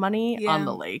old money on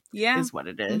the lake is what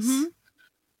it is.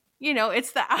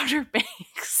 It's the Outer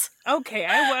Banks. Okay,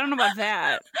 I don't know about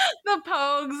that. The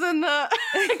Pogues and I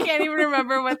can't even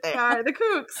remember what they are. The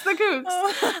Kooks.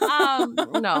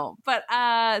 No, but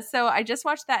so I just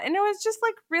watched that and it was just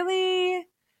like really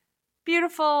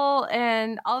beautiful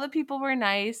and all the people were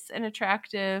nice and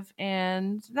attractive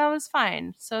and that was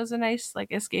fine. So it was a nice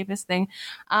like escapist thing.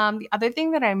 The other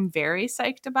thing that I'm very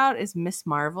psyched about is Miss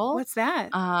Marvel. What's that?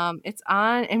 It's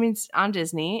on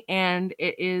Disney and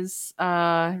it is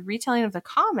a retelling of the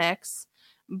comics,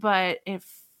 but it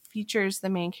features the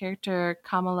main character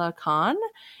Kamala Khan,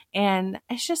 and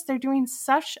it's just they're doing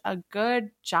such a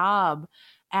good job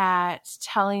at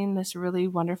telling this really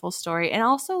wonderful story. And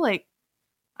also like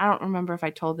I don't remember if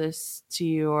I told this to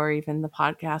you or even the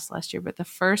podcast last year, but the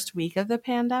first week of the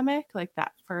pandemic, like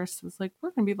that first was like,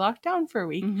 we're going to be locked down for a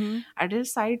week. I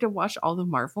decided to watch all the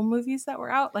Marvel movies that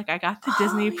were out. Like I got the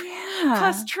Disney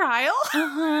Plus trial.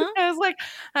 I was like,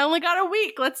 I only got a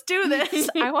week. Let's do this.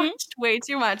 I watched way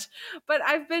too much, but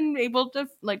I've been able to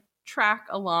like track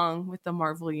along with the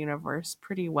Marvel universe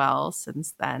pretty well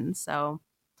since then. So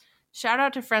shout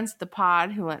out to friends at the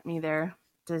pod who lent me their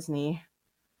Disney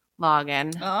login.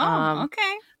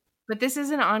 Okay. But this is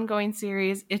an ongoing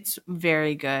series. It's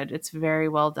very good. It's very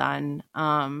well done.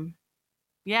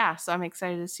 Yeah, so I'm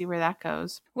excited to see where that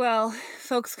goes. Well,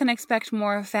 folks can expect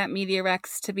more Fat Media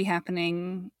Rex to be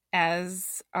happening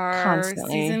as our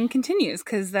Constantly. season continues,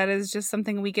 because that is just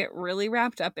something we get really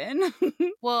wrapped up in.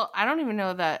 Well, I don't even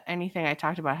know that anything I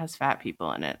talked about has fat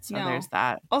people in it. So No. there's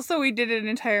that. Also, we did an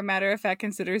entire Matter of Fact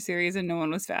Consider series and no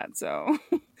one was fat, so.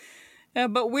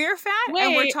 But we're fat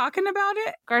and we're Wait. talking about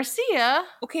it. Garcia.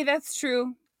 Okay, that's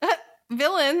true.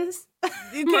 Villains.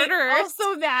 Okay, Murderers.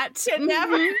 also that.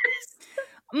 Kidnappers.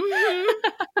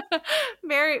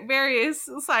 Mm-hmm. Various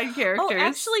side characters. Oh,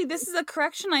 actually, this is a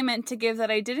correction I meant to give that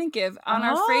I didn't give. On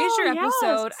our Oh, Frasier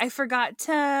episode, yes. I forgot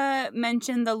to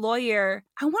mention the lawyer.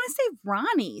 I want to say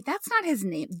Ronnie. That's not his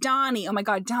name. Donnie. Oh my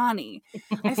God, Donnie.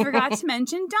 I forgot to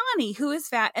mention Donnie, who is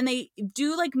fat. And they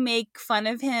do like make fun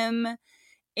of him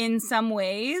in some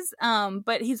ways.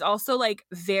 But he's also like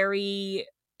very,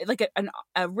 like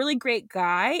a really great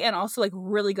guy and also like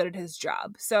really good at his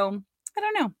job. So I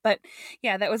don't know, but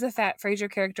yeah, that was a fat Frasier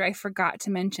character I forgot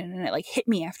to mention, and it like hit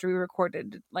me after we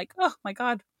recorded. Like, oh my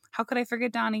God, how could I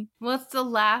forget Donnie? Well, it's the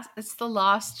lost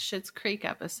Schitt's Creek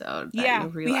episode. Yeah,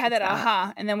 we had that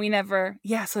aha, and then we never.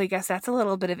 Yeah, so I guess that's a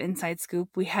little bit of inside scoop.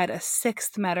 We had a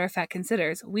 6th Matter of Fact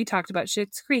Considers. We talked about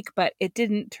Schitt's Creek, but it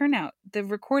didn't turn out. The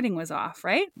recording was off,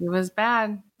 right? It was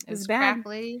bad. It was bad.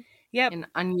 Crackly. Yep. And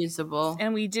unusable.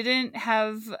 And we didn't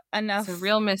have enough. It's a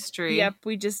real mystery. Yep.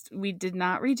 We did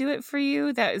not redo it for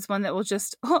you. That is one that will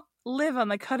just live on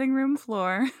the cutting room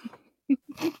floor.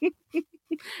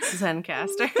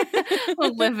 Zencaster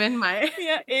will live in my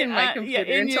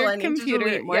computer until I need to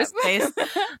delete more space.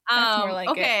 That's more like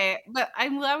okay, but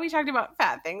I'm glad we talked about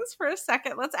fat things for a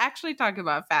second. Let's actually talk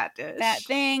about Fat Dish. Fat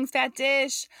things, Fat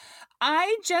Dish.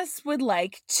 I just would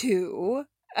like to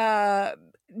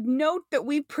note that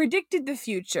we predicted the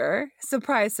future.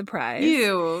 Surprise, surprise.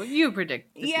 You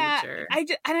predict the future.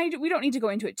 We don't need to go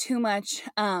into it too much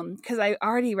because I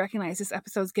already recognize this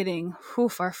episode's getting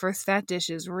our first Fat Dish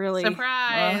is really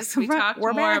surprise. We talked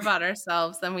more about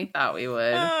ourselves than we thought we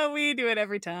would. Oh, we do it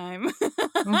every time.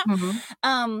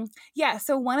 Yeah,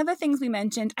 so one of the things we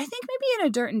mentioned, I think maybe in a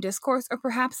Dirt and Discourse or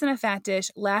perhaps in a Fat Dish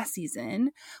last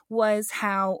season, was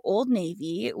how Old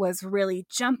Navy was really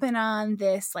jumping on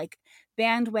this like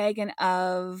bandwagon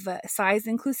of size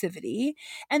inclusivity.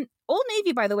 And Old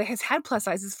Navy, by the way, has had plus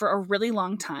sizes for a really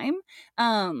long time.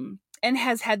 And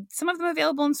has had some of them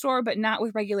available in store, but not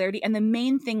with regularity. And the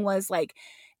main thing was like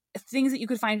things that you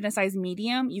could find in a size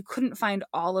medium. You couldn't find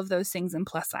all of those things in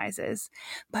plus sizes.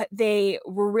 But they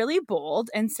were really bold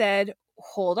and said,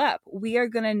 hold up, we are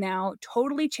going to now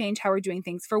totally change how we're doing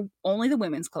things for only the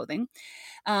women's clothing.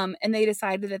 And they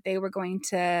decided that they were going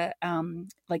to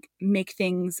like make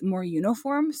things more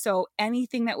uniform. So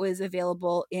anything that was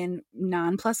available in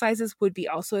non-plus sizes would be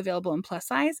also available in plus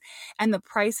size, and the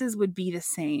prices would be the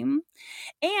same.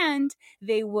 And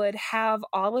they would have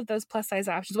all of those plus size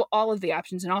options, well, all of the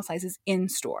options in all sizes in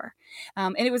store.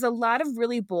 And it was a lot of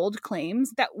really bold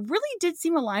claims that really did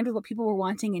seem aligned with what people were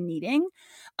wanting and needing.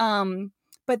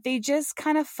 But they just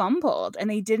kind of fumbled and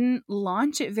they didn't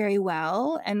launch it very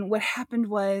well. And what happened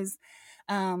was,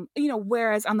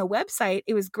 whereas on the website,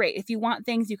 it was great. If you want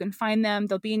things, you can find them.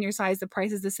 They'll be in your size. The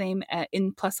price is the same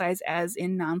in plus size as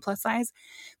in non-plus size.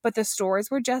 But the stores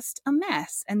were just a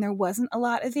mess and there wasn't a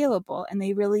lot available. And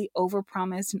they really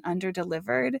overpromised and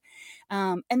underdelivered.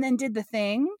 And then did the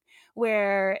thing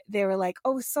where they were like,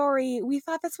 oh, sorry, we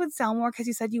thought this would sell more because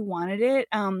you said you wanted it.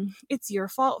 It's your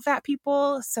fault, fat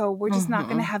people. So we're just not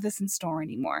going to have this in store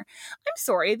anymore. I'm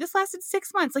sorry. This lasted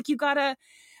 6 months. Like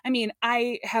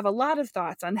I have a lot of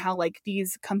thoughts on how like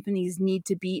these companies need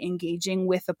to be engaging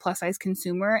with the plus size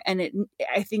consumer. And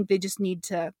I think they just need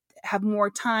to have more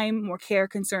time, more care,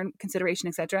 consideration,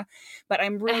 etc. But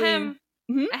I'm really...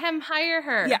 hire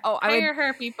her. Yeah. Hire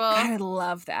her, people. I would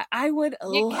love that. I would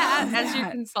love Kat that. as your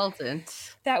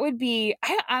consultant. That would be.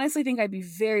 I honestly think I'd be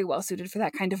very well suited for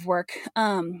that kind of work.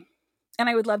 And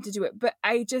I would love to do it. But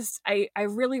I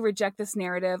really reject this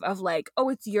narrative of like, oh,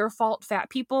 it's your fault, fat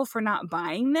people, for not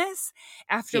buying this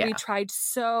after we tried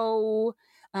so.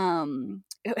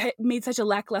 It made such a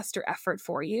lackluster effort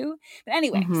for you. But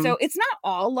anyway, so it's not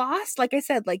all lost. Like I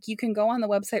said, like you can go on the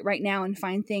website right now and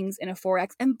find things in a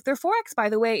 4X. And their 4X, by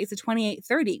the way, is a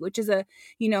 28-30, which is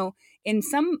in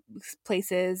some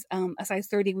places, a size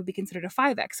 30 would be considered a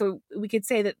 5X. So we could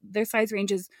say that their size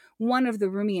range is one of the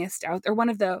roomiest out, or one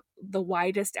of the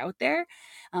widest out there.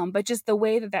 But just the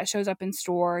way that shows up in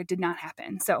store did not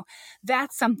happen. So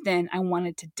that's something I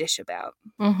wanted to dish about.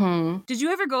 Did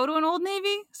you ever go to an Old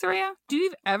Navy, Soraya? Do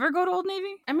you ever go to Old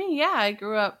Navy? I mean, yeah, I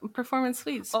grew up Performance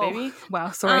Fleets, baby.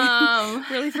 Wow, sorry.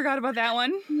 Really forgot about that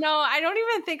one. No, I don't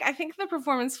even think. I think the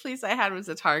Performance Fleece I had was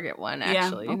a Target one,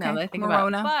 actually. Yeah, okay. Now that I think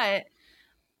Morona. about it.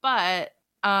 But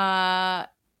I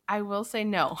I will say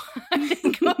no. I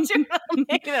didn't go to Old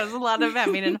Navy. That was a lot of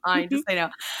hemming and hawing to say no.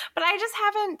 But I just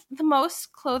haven't. The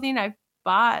most clothing I've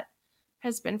bought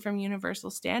has been from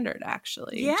Universal Standard,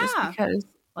 actually, just Yeah. because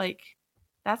like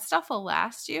that stuff will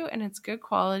last you and it's good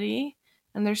quality,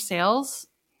 and their sales,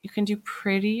 you can do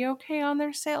pretty okay on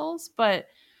their sales. But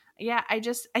yeah, I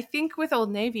think with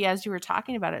Old Navy, as you were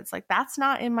talking about it, it's like that's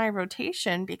not in my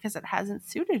rotation because it hasn't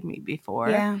suited me before.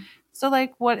 Yeah. So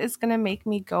like what is going to make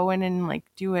me go in and like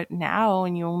do it now,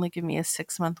 and you only give me a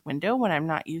 6-month window when I'm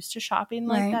not used to shopping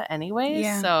like Right. that anyways?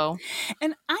 Yeah. So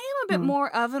And I am a bit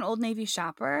more of an Old Navy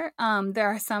shopper. There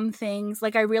are some things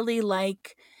like I really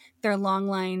like their long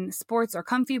line sports or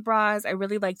comfy bras. I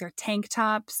really like their tank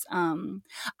tops.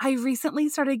 I recently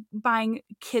started buying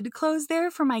kid clothes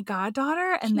there for my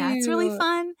goddaughter, and that's really Cute.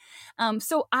 fun.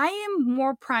 So I am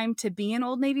more primed to be an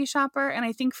Old Navy shopper, and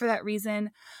I think for that reason,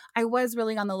 I was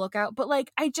really on the lookout. But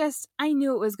like, I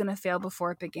knew it was going to fail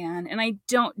before it began, and I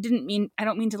don't mean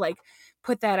to like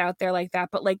put that out there like that,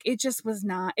 but like it just was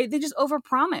not. They just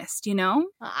overpromised, you know.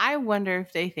 I wonder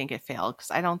if they think it failed,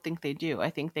 because I don't think they do. I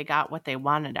think they got what they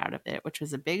wanted out of it, which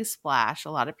was a big splash, a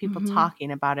lot of people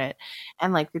talking about it,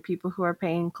 and like the people who are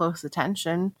paying close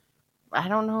attention, I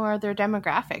don't know, are their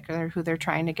demographic or who they're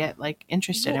trying to get like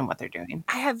interested in what they're doing.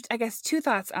 I have, I guess, two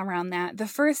thoughts around that. The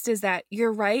first is that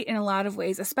you're right in a lot of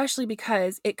ways, especially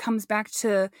because it comes back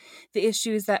to the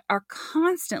issues that are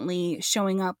constantly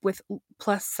showing up with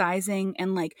plus sizing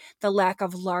and like the lack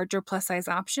of larger plus size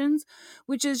options,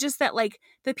 which is just that like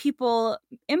the people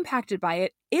impacted by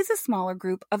it is a smaller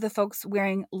group of the folks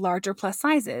wearing larger plus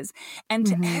sizes. And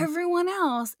to everyone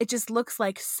else, it just looks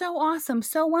like so awesome,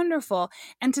 so wonderful.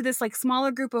 And to this like smaller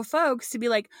group of folks to be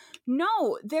like,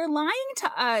 no, they're lying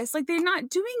to us. Like they're not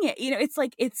doing it. You know, it's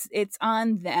like it's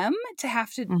on them to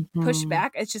have to push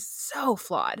back. It's just so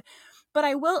flawed. But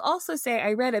I will also say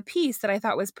I read a piece that I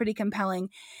thought was pretty compelling,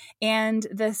 and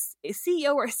the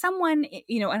CEO or someone,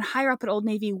 you know, and higher up at Old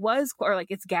Navy was, or like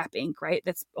it's Gap Inc., right?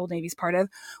 That's Old Navy's part of,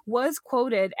 was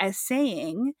quoted as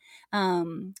saying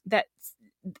that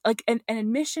like an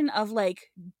admission of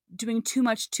like doing too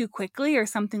much too quickly or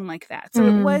something like that.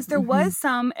 So there was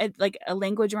some like a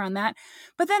language around that.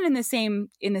 But then in the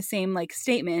same like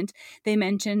statement, they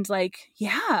mentioned like,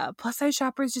 yeah, plus size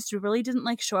shoppers just really didn't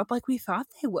like show up like we thought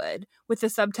they would, with the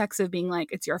subtext of being like,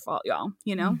 it's your fault, y'all,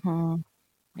 you know?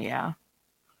 Yeah.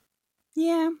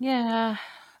 Yeah. Yeah.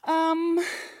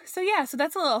 So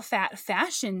that's a little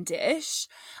fashion dish.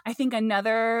 I think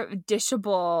another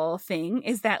dishable thing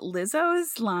is that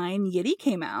Lizzo's line Yitty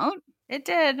came out. It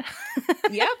did.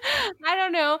 Yep. I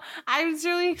don't know. I was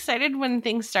really excited when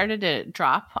things started to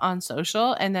drop on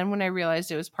social. And then when I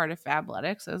realized it was part of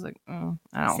Fabletics, I was like, I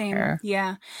don't care.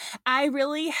 Yeah. I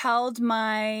really held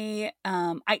my,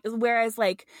 whereas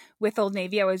like with Old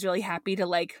Navy, I was really happy to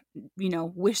like, you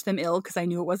know, wish them ill because I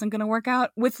knew it wasn't going to work out.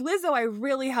 With Lizzo, I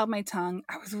really held my tongue.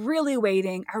 I was really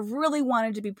waiting. I really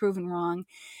wanted to be proven wrong.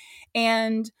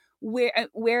 And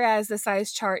whereas the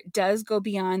size chart does go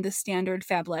beyond the standard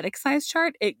Fabletics size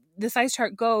chart, the size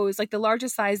chart goes like the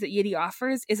largest size that Yitty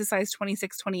offers is a size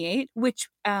 26, 28, which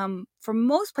for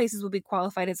most places will be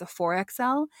qualified as a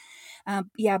 4XL.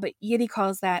 But Yitty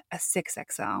calls that a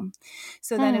 6XL.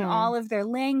 So then in all of their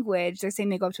language, they're saying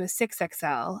they go up to a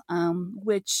 6XL,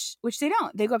 which they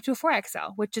don't. They go up to a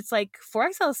 4XL, which it's like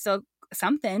 4XL is still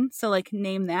something. So like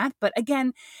name that. But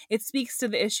again, it speaks to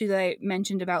the issue that I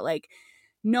mentioned about like,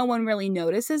 no one really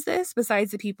notices this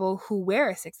besides the people who wear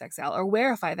a 6XL or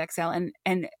wear a 5XL,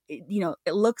 and you know,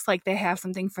 it looks like they have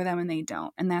something for them and they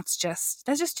don't, and that's just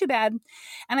too bad.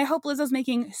 And I hope Lizzo's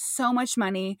making so much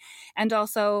money, and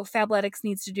also Fabletics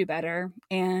needs to do better.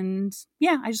 And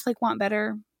yeah, I just like want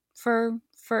better for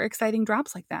exciting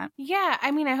drops like that. Yeah,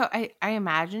 I mean, I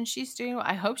imagine she's doing well.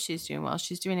 I hope she's doing well.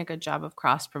 She's doing a good job of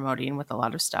cross promoting with a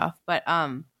lot of stuff, but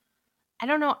I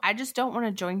don't know. I just don't want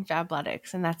to join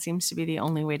Fabletics, and that seems to be the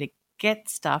only way to get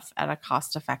stuff at a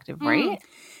cost-effective rate.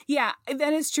 Yeah,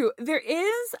 that is true. There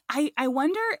is, I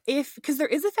wonder if, because there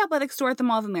is a Fabletics store at the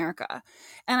Mall of America,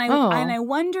 and I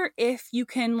wonder if you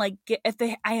can like get,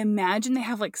 I imagine they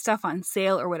have like stuff on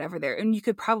sale or whatever there, and you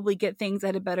could probably get things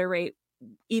at a better rate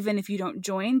even if you don't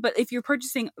join. But if you're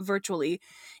purchasing virtually,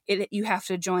 you have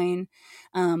to join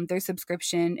their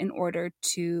subscription in order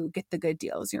to get the good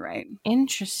deals. You're right.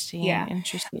 Interesting. Yeah.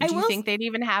 Interesting. Do you think they'd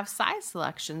even have size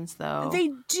selections though? They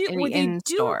do. They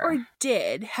do or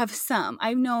did have some.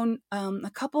 I've known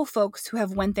a couple folks who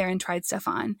have went there and tried stuff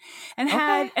on and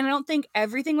had, and I don't think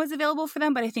everything was available for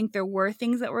them, but I think there were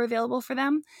things that were available for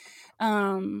them.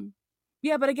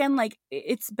 Yeah, but again, like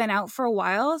it's been out for a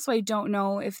while, so I don't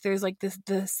know if there's like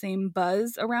the same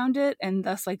buzz around it, and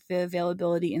thus like the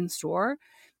availability in store.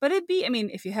 But it'd be, I mean,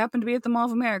 if you happen to be at the Mall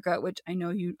of America, which I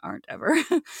know you aren't ever,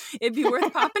 it'd be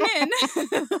worth popping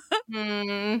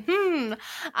in.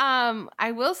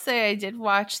 I will say I did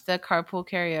watch the Carpool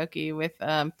Karaoke with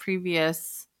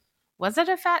previous. Was it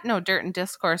a Dirt and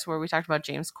Discourse where we talked about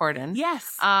James Corden?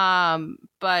 Yes.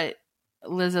 But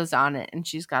Lizzo's on it, and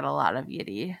she's got a lot of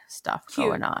Yitty stuff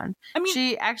going on. I mean,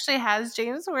 she actually has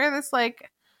James wear this like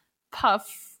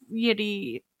puff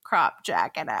Yitty crop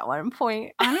jacket at one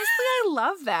point. Honestly, I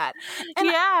love that. And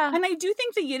and I do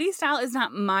think the Yitty style is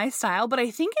not my style, but I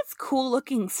think it's cool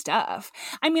looking stuff.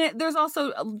 I mean, there's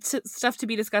also stuff to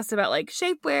be discussed about like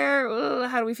shapewear.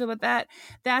 How do we feel about that?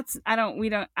 I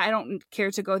don't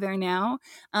care to go there now.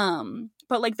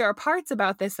 But like there are parts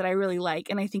about this that I really like,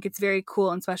 and I think it's very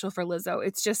cool and special for Lizzo.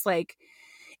 It's just like,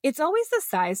 it's always the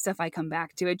size stuff I come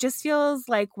back to. It just feels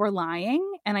like we're lying,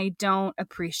 and I don't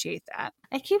appreciate that.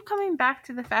 I keep coming back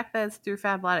to the fact that it's through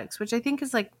Fabletics, which I think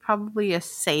is like probably a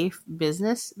safe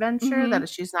business venture, that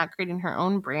she's not creating her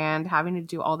own brand, having to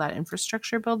do all that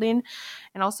infrastructure building.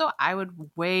 And also, I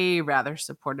would way rather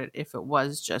support it if it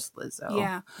was just Lizzo.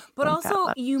 Yeah. But also,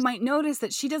 you might notice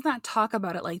that she does not talk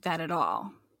about it like that at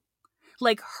all.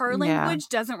 Like, her language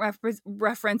doesn't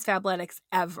reference Fabletics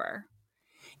ever.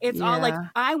 It's all like,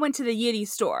 I went to the Yitty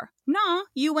store. Nah,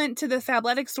 you went to the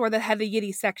Fabletics store that had the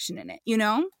Yitty section in it, you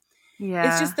know?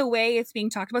 Yeah. It's just the way it's being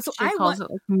talked about. So she calls it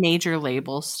like major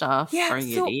label stuff for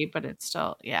Yitty, but it's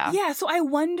still, Yeah, so I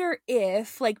wonder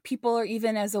if like people are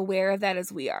even as aware of that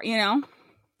as we are, you know?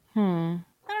 I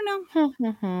don't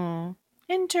know.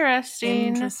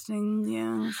 Interesting,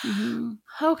 yeah.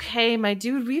 Okay, my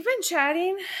dude, we've been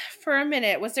chatting for a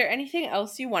minute. Was there anything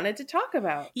else you wanted to talk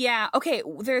about? Yeah, okay.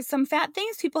 There's some fat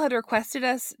things people had requested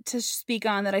us to speak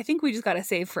on that I think we just got to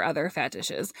save for other fat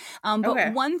dishes.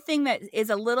 But one thing that is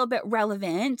a little bit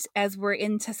relevant as we're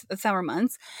into the summer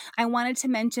months, I wanted to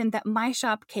mention that My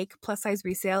Shop Cake Plus Size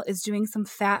Resale is doing some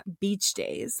fat beach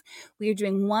days. We are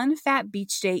doing one fat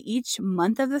beach day each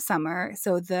month of the summer.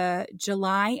 So the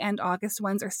July and August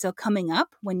ones are still coming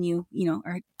up when you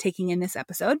are taking in this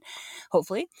episode,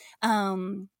 hopefully.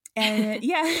 And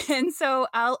so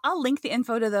I'll link the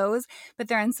info to those, but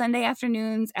they're on Sunday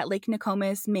afternoons at Lake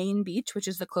Nokomis Main Beach, which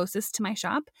is the closest to my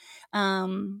shop.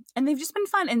 And they've just been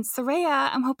fun. And Soraya,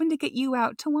 I'm hoping to get you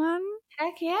out to one.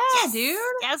 Heck yeah, dude.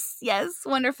 Yes.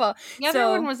 Wonderful. The other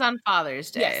one was on Father's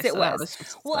Day. Yes, it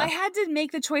was. Well, I had to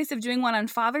make the choice of doing one on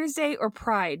Father's Day or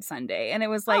Pride Sunday. And it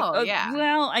was like,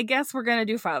 well, I guess we're going to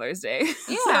do Father's Day.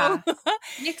 Yeah.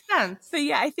 Makes sense. So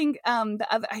yeah, I think the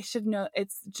other, I should know,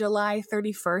 it's July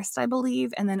 31st, I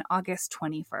believe, and then August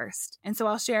 21st. And so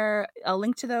I'll share a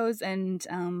link to those, and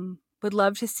would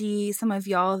love to see some of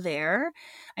y'all there.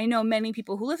 I know many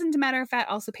people who listen to Matter of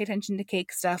Fact also pay attention to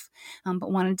cake stuff,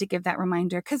 but wanted to give that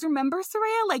reminder. Because remember,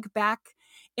 Soraya, like back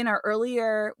in our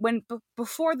earlier,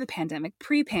 before the pandemic,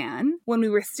 pre-pan, when we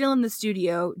were still in the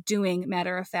studio doing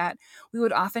Matter of Fact, we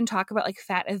would often talk about like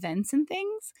fat events and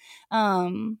things.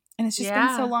 And it's just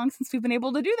been so long since we've been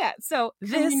able to do that. So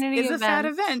this is a fat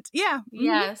event. Yeah.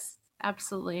 Yes.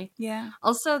 Absolutely. Yeah.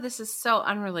 Also, this is so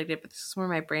unrelated, but this is where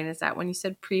my brain is at. When you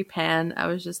said pre-pan, I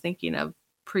was just thinking of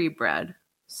pre-bread.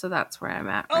 So that's where I'm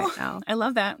at right now. I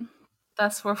love that.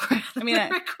 That's where we're at. I mean,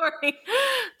 recording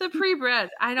the pre-bread.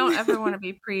 I don't ever want to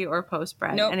be pre or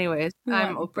post-bread. Nope. Anyways,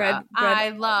 I'm Oprah. Bread. I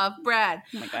love bread.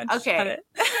 Oh my God. Okay.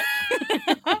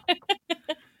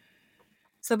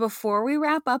 So before we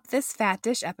wrap up this Fat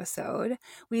Dish episode,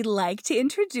 we'd like to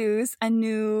introduce a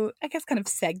new, I guess, kind of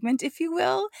segment, if you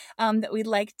will, that we'd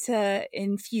like to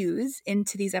infuse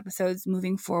into these episodes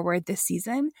moving forward this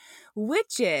season,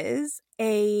 which is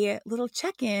a little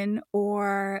check-in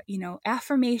or,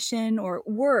 affirmation or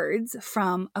words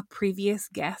from a previous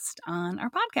guest on our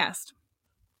podcast.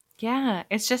 Yeah,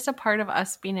 it's just a part of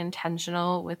us being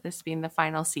intentional with this being the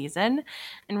final season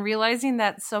and realizing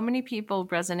that so many people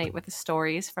resonate with the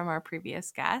stories from our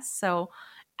previous guests. So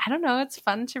I don't know, it's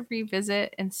fun to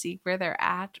revisit and see where they're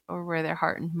at or where their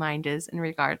heart and mind is in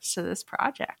regards to this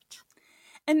project.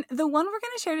 And the one we're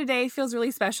going to share today feels really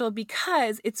special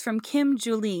because it's from Kim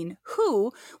Julene,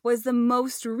 who was the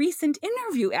most recent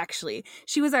interview, actually.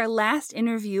 She was our last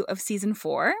interview of season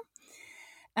 4.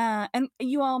 And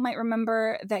you all might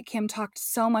remember that Kim talked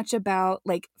so much about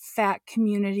like fat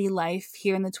community life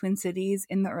here in the Twin Cities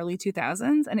in the early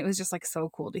 2000s. And it was just like so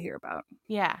cool to hear about.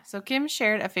 Yeah. So Kim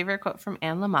shared a favorite quote from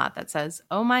Anne Lamott that says,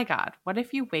 "Oh my God, what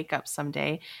if you wake up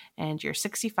someday and you're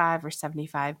 65 or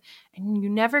 75 and you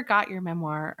never got your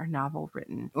memoir or novel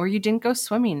written, or you didn't go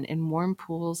swimming in warm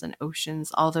pools and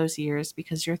oceans all those years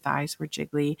because your thighs were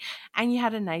jiggly and you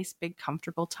had a nice big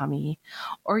comfortable tummy,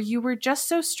 or you were just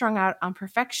so strung out on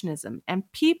perfection perfectionism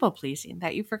and people pleasing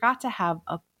that you forgot to have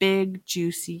a big,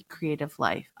 juicy, creative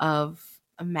life of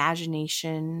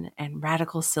imagination and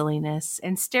radical silliness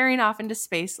and staring off into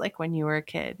space like when you were a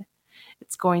kid.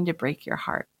 It's going to break your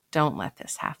heart. Don't let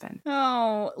this happen.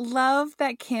 Oh, love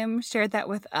that Kim shared that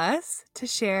with us to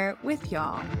share with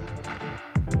y'all.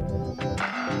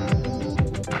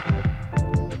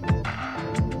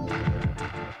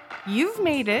 You've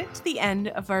made it to the end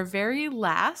of our very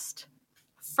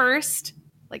first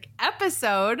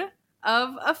episode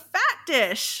of A Fat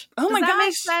Dish. Oh my gosh. Does that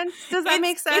make sense? Does that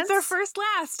make sense? It's our first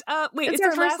last. Wait, it's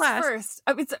our first. First.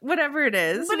 It's whatever it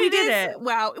is. But we did it.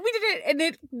 Wow, we did it. And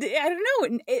I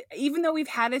don't know. Even though we've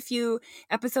had a few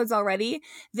episodes already,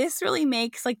 this really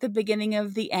makes the beginning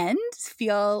of the end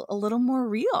feel a little more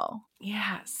real.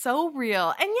 Yeah, so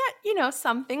real. And yet,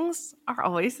 some things are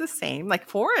always the same. Like,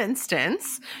 for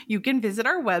instance, you can visit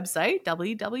our website,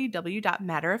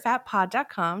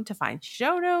 www.matteroffatpod.com, to find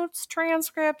show notes,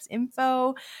 transcripts,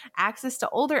 info, access to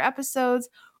older episodes,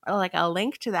 or a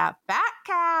link to that fat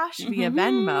cash via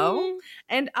Venmo.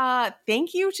 And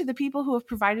thank you to the people who have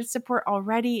provided support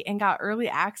already and got early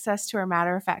access to our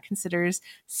Matter of Fact Considers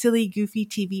silly, goofy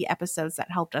TV episodes that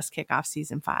helped us kick off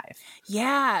season 5.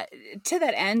 Yeah, to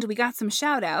that end, we got some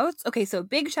shout outs. Okay, so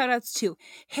big shout outs to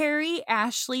Harry,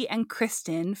 Ashley, and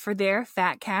Kristen for their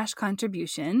Fat Cash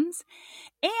contributions,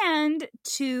 and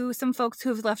to some folks who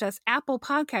have left us Apple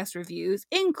Podcast reviews,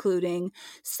 including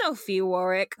Sophie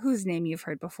Warwick, whose name you've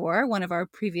heard before, one of our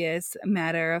previous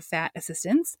Matter of Fat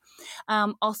assistants.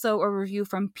 Also a review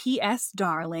from P.S.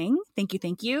 Darling. Thank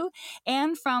you.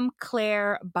 And from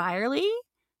Claire Byerly.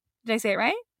 Did I say it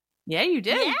right? Yeah, you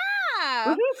did. Yeah.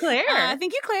 Woohoo, Claire.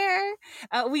 Thank you, Claire.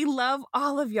 We love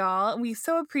all of y'all. We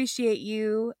so appreciate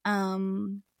you.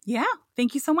 Yeah,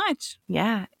 thank you so much.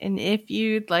 Yeah, and if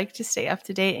you'd like to stay up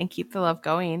to date and keep the love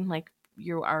going,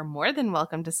 you are more than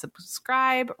welcome to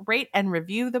subscribe, rate, and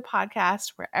review the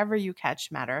podcast wherever you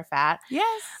catch Matter of Fat.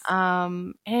 Yes.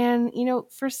 And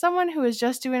for someone who is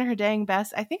just doing her dang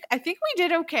best, I think we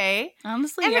did okay.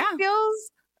 Honestly, and yeah. It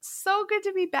feels so good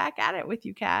to be back at it with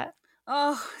you, Kat.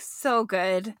 Oh, so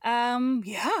good.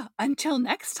 Yeah. Until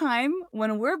next time,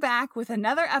 when we're back with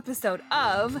another episode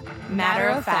of Matter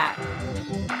of Fact.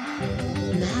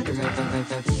 Matter of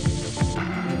Fact.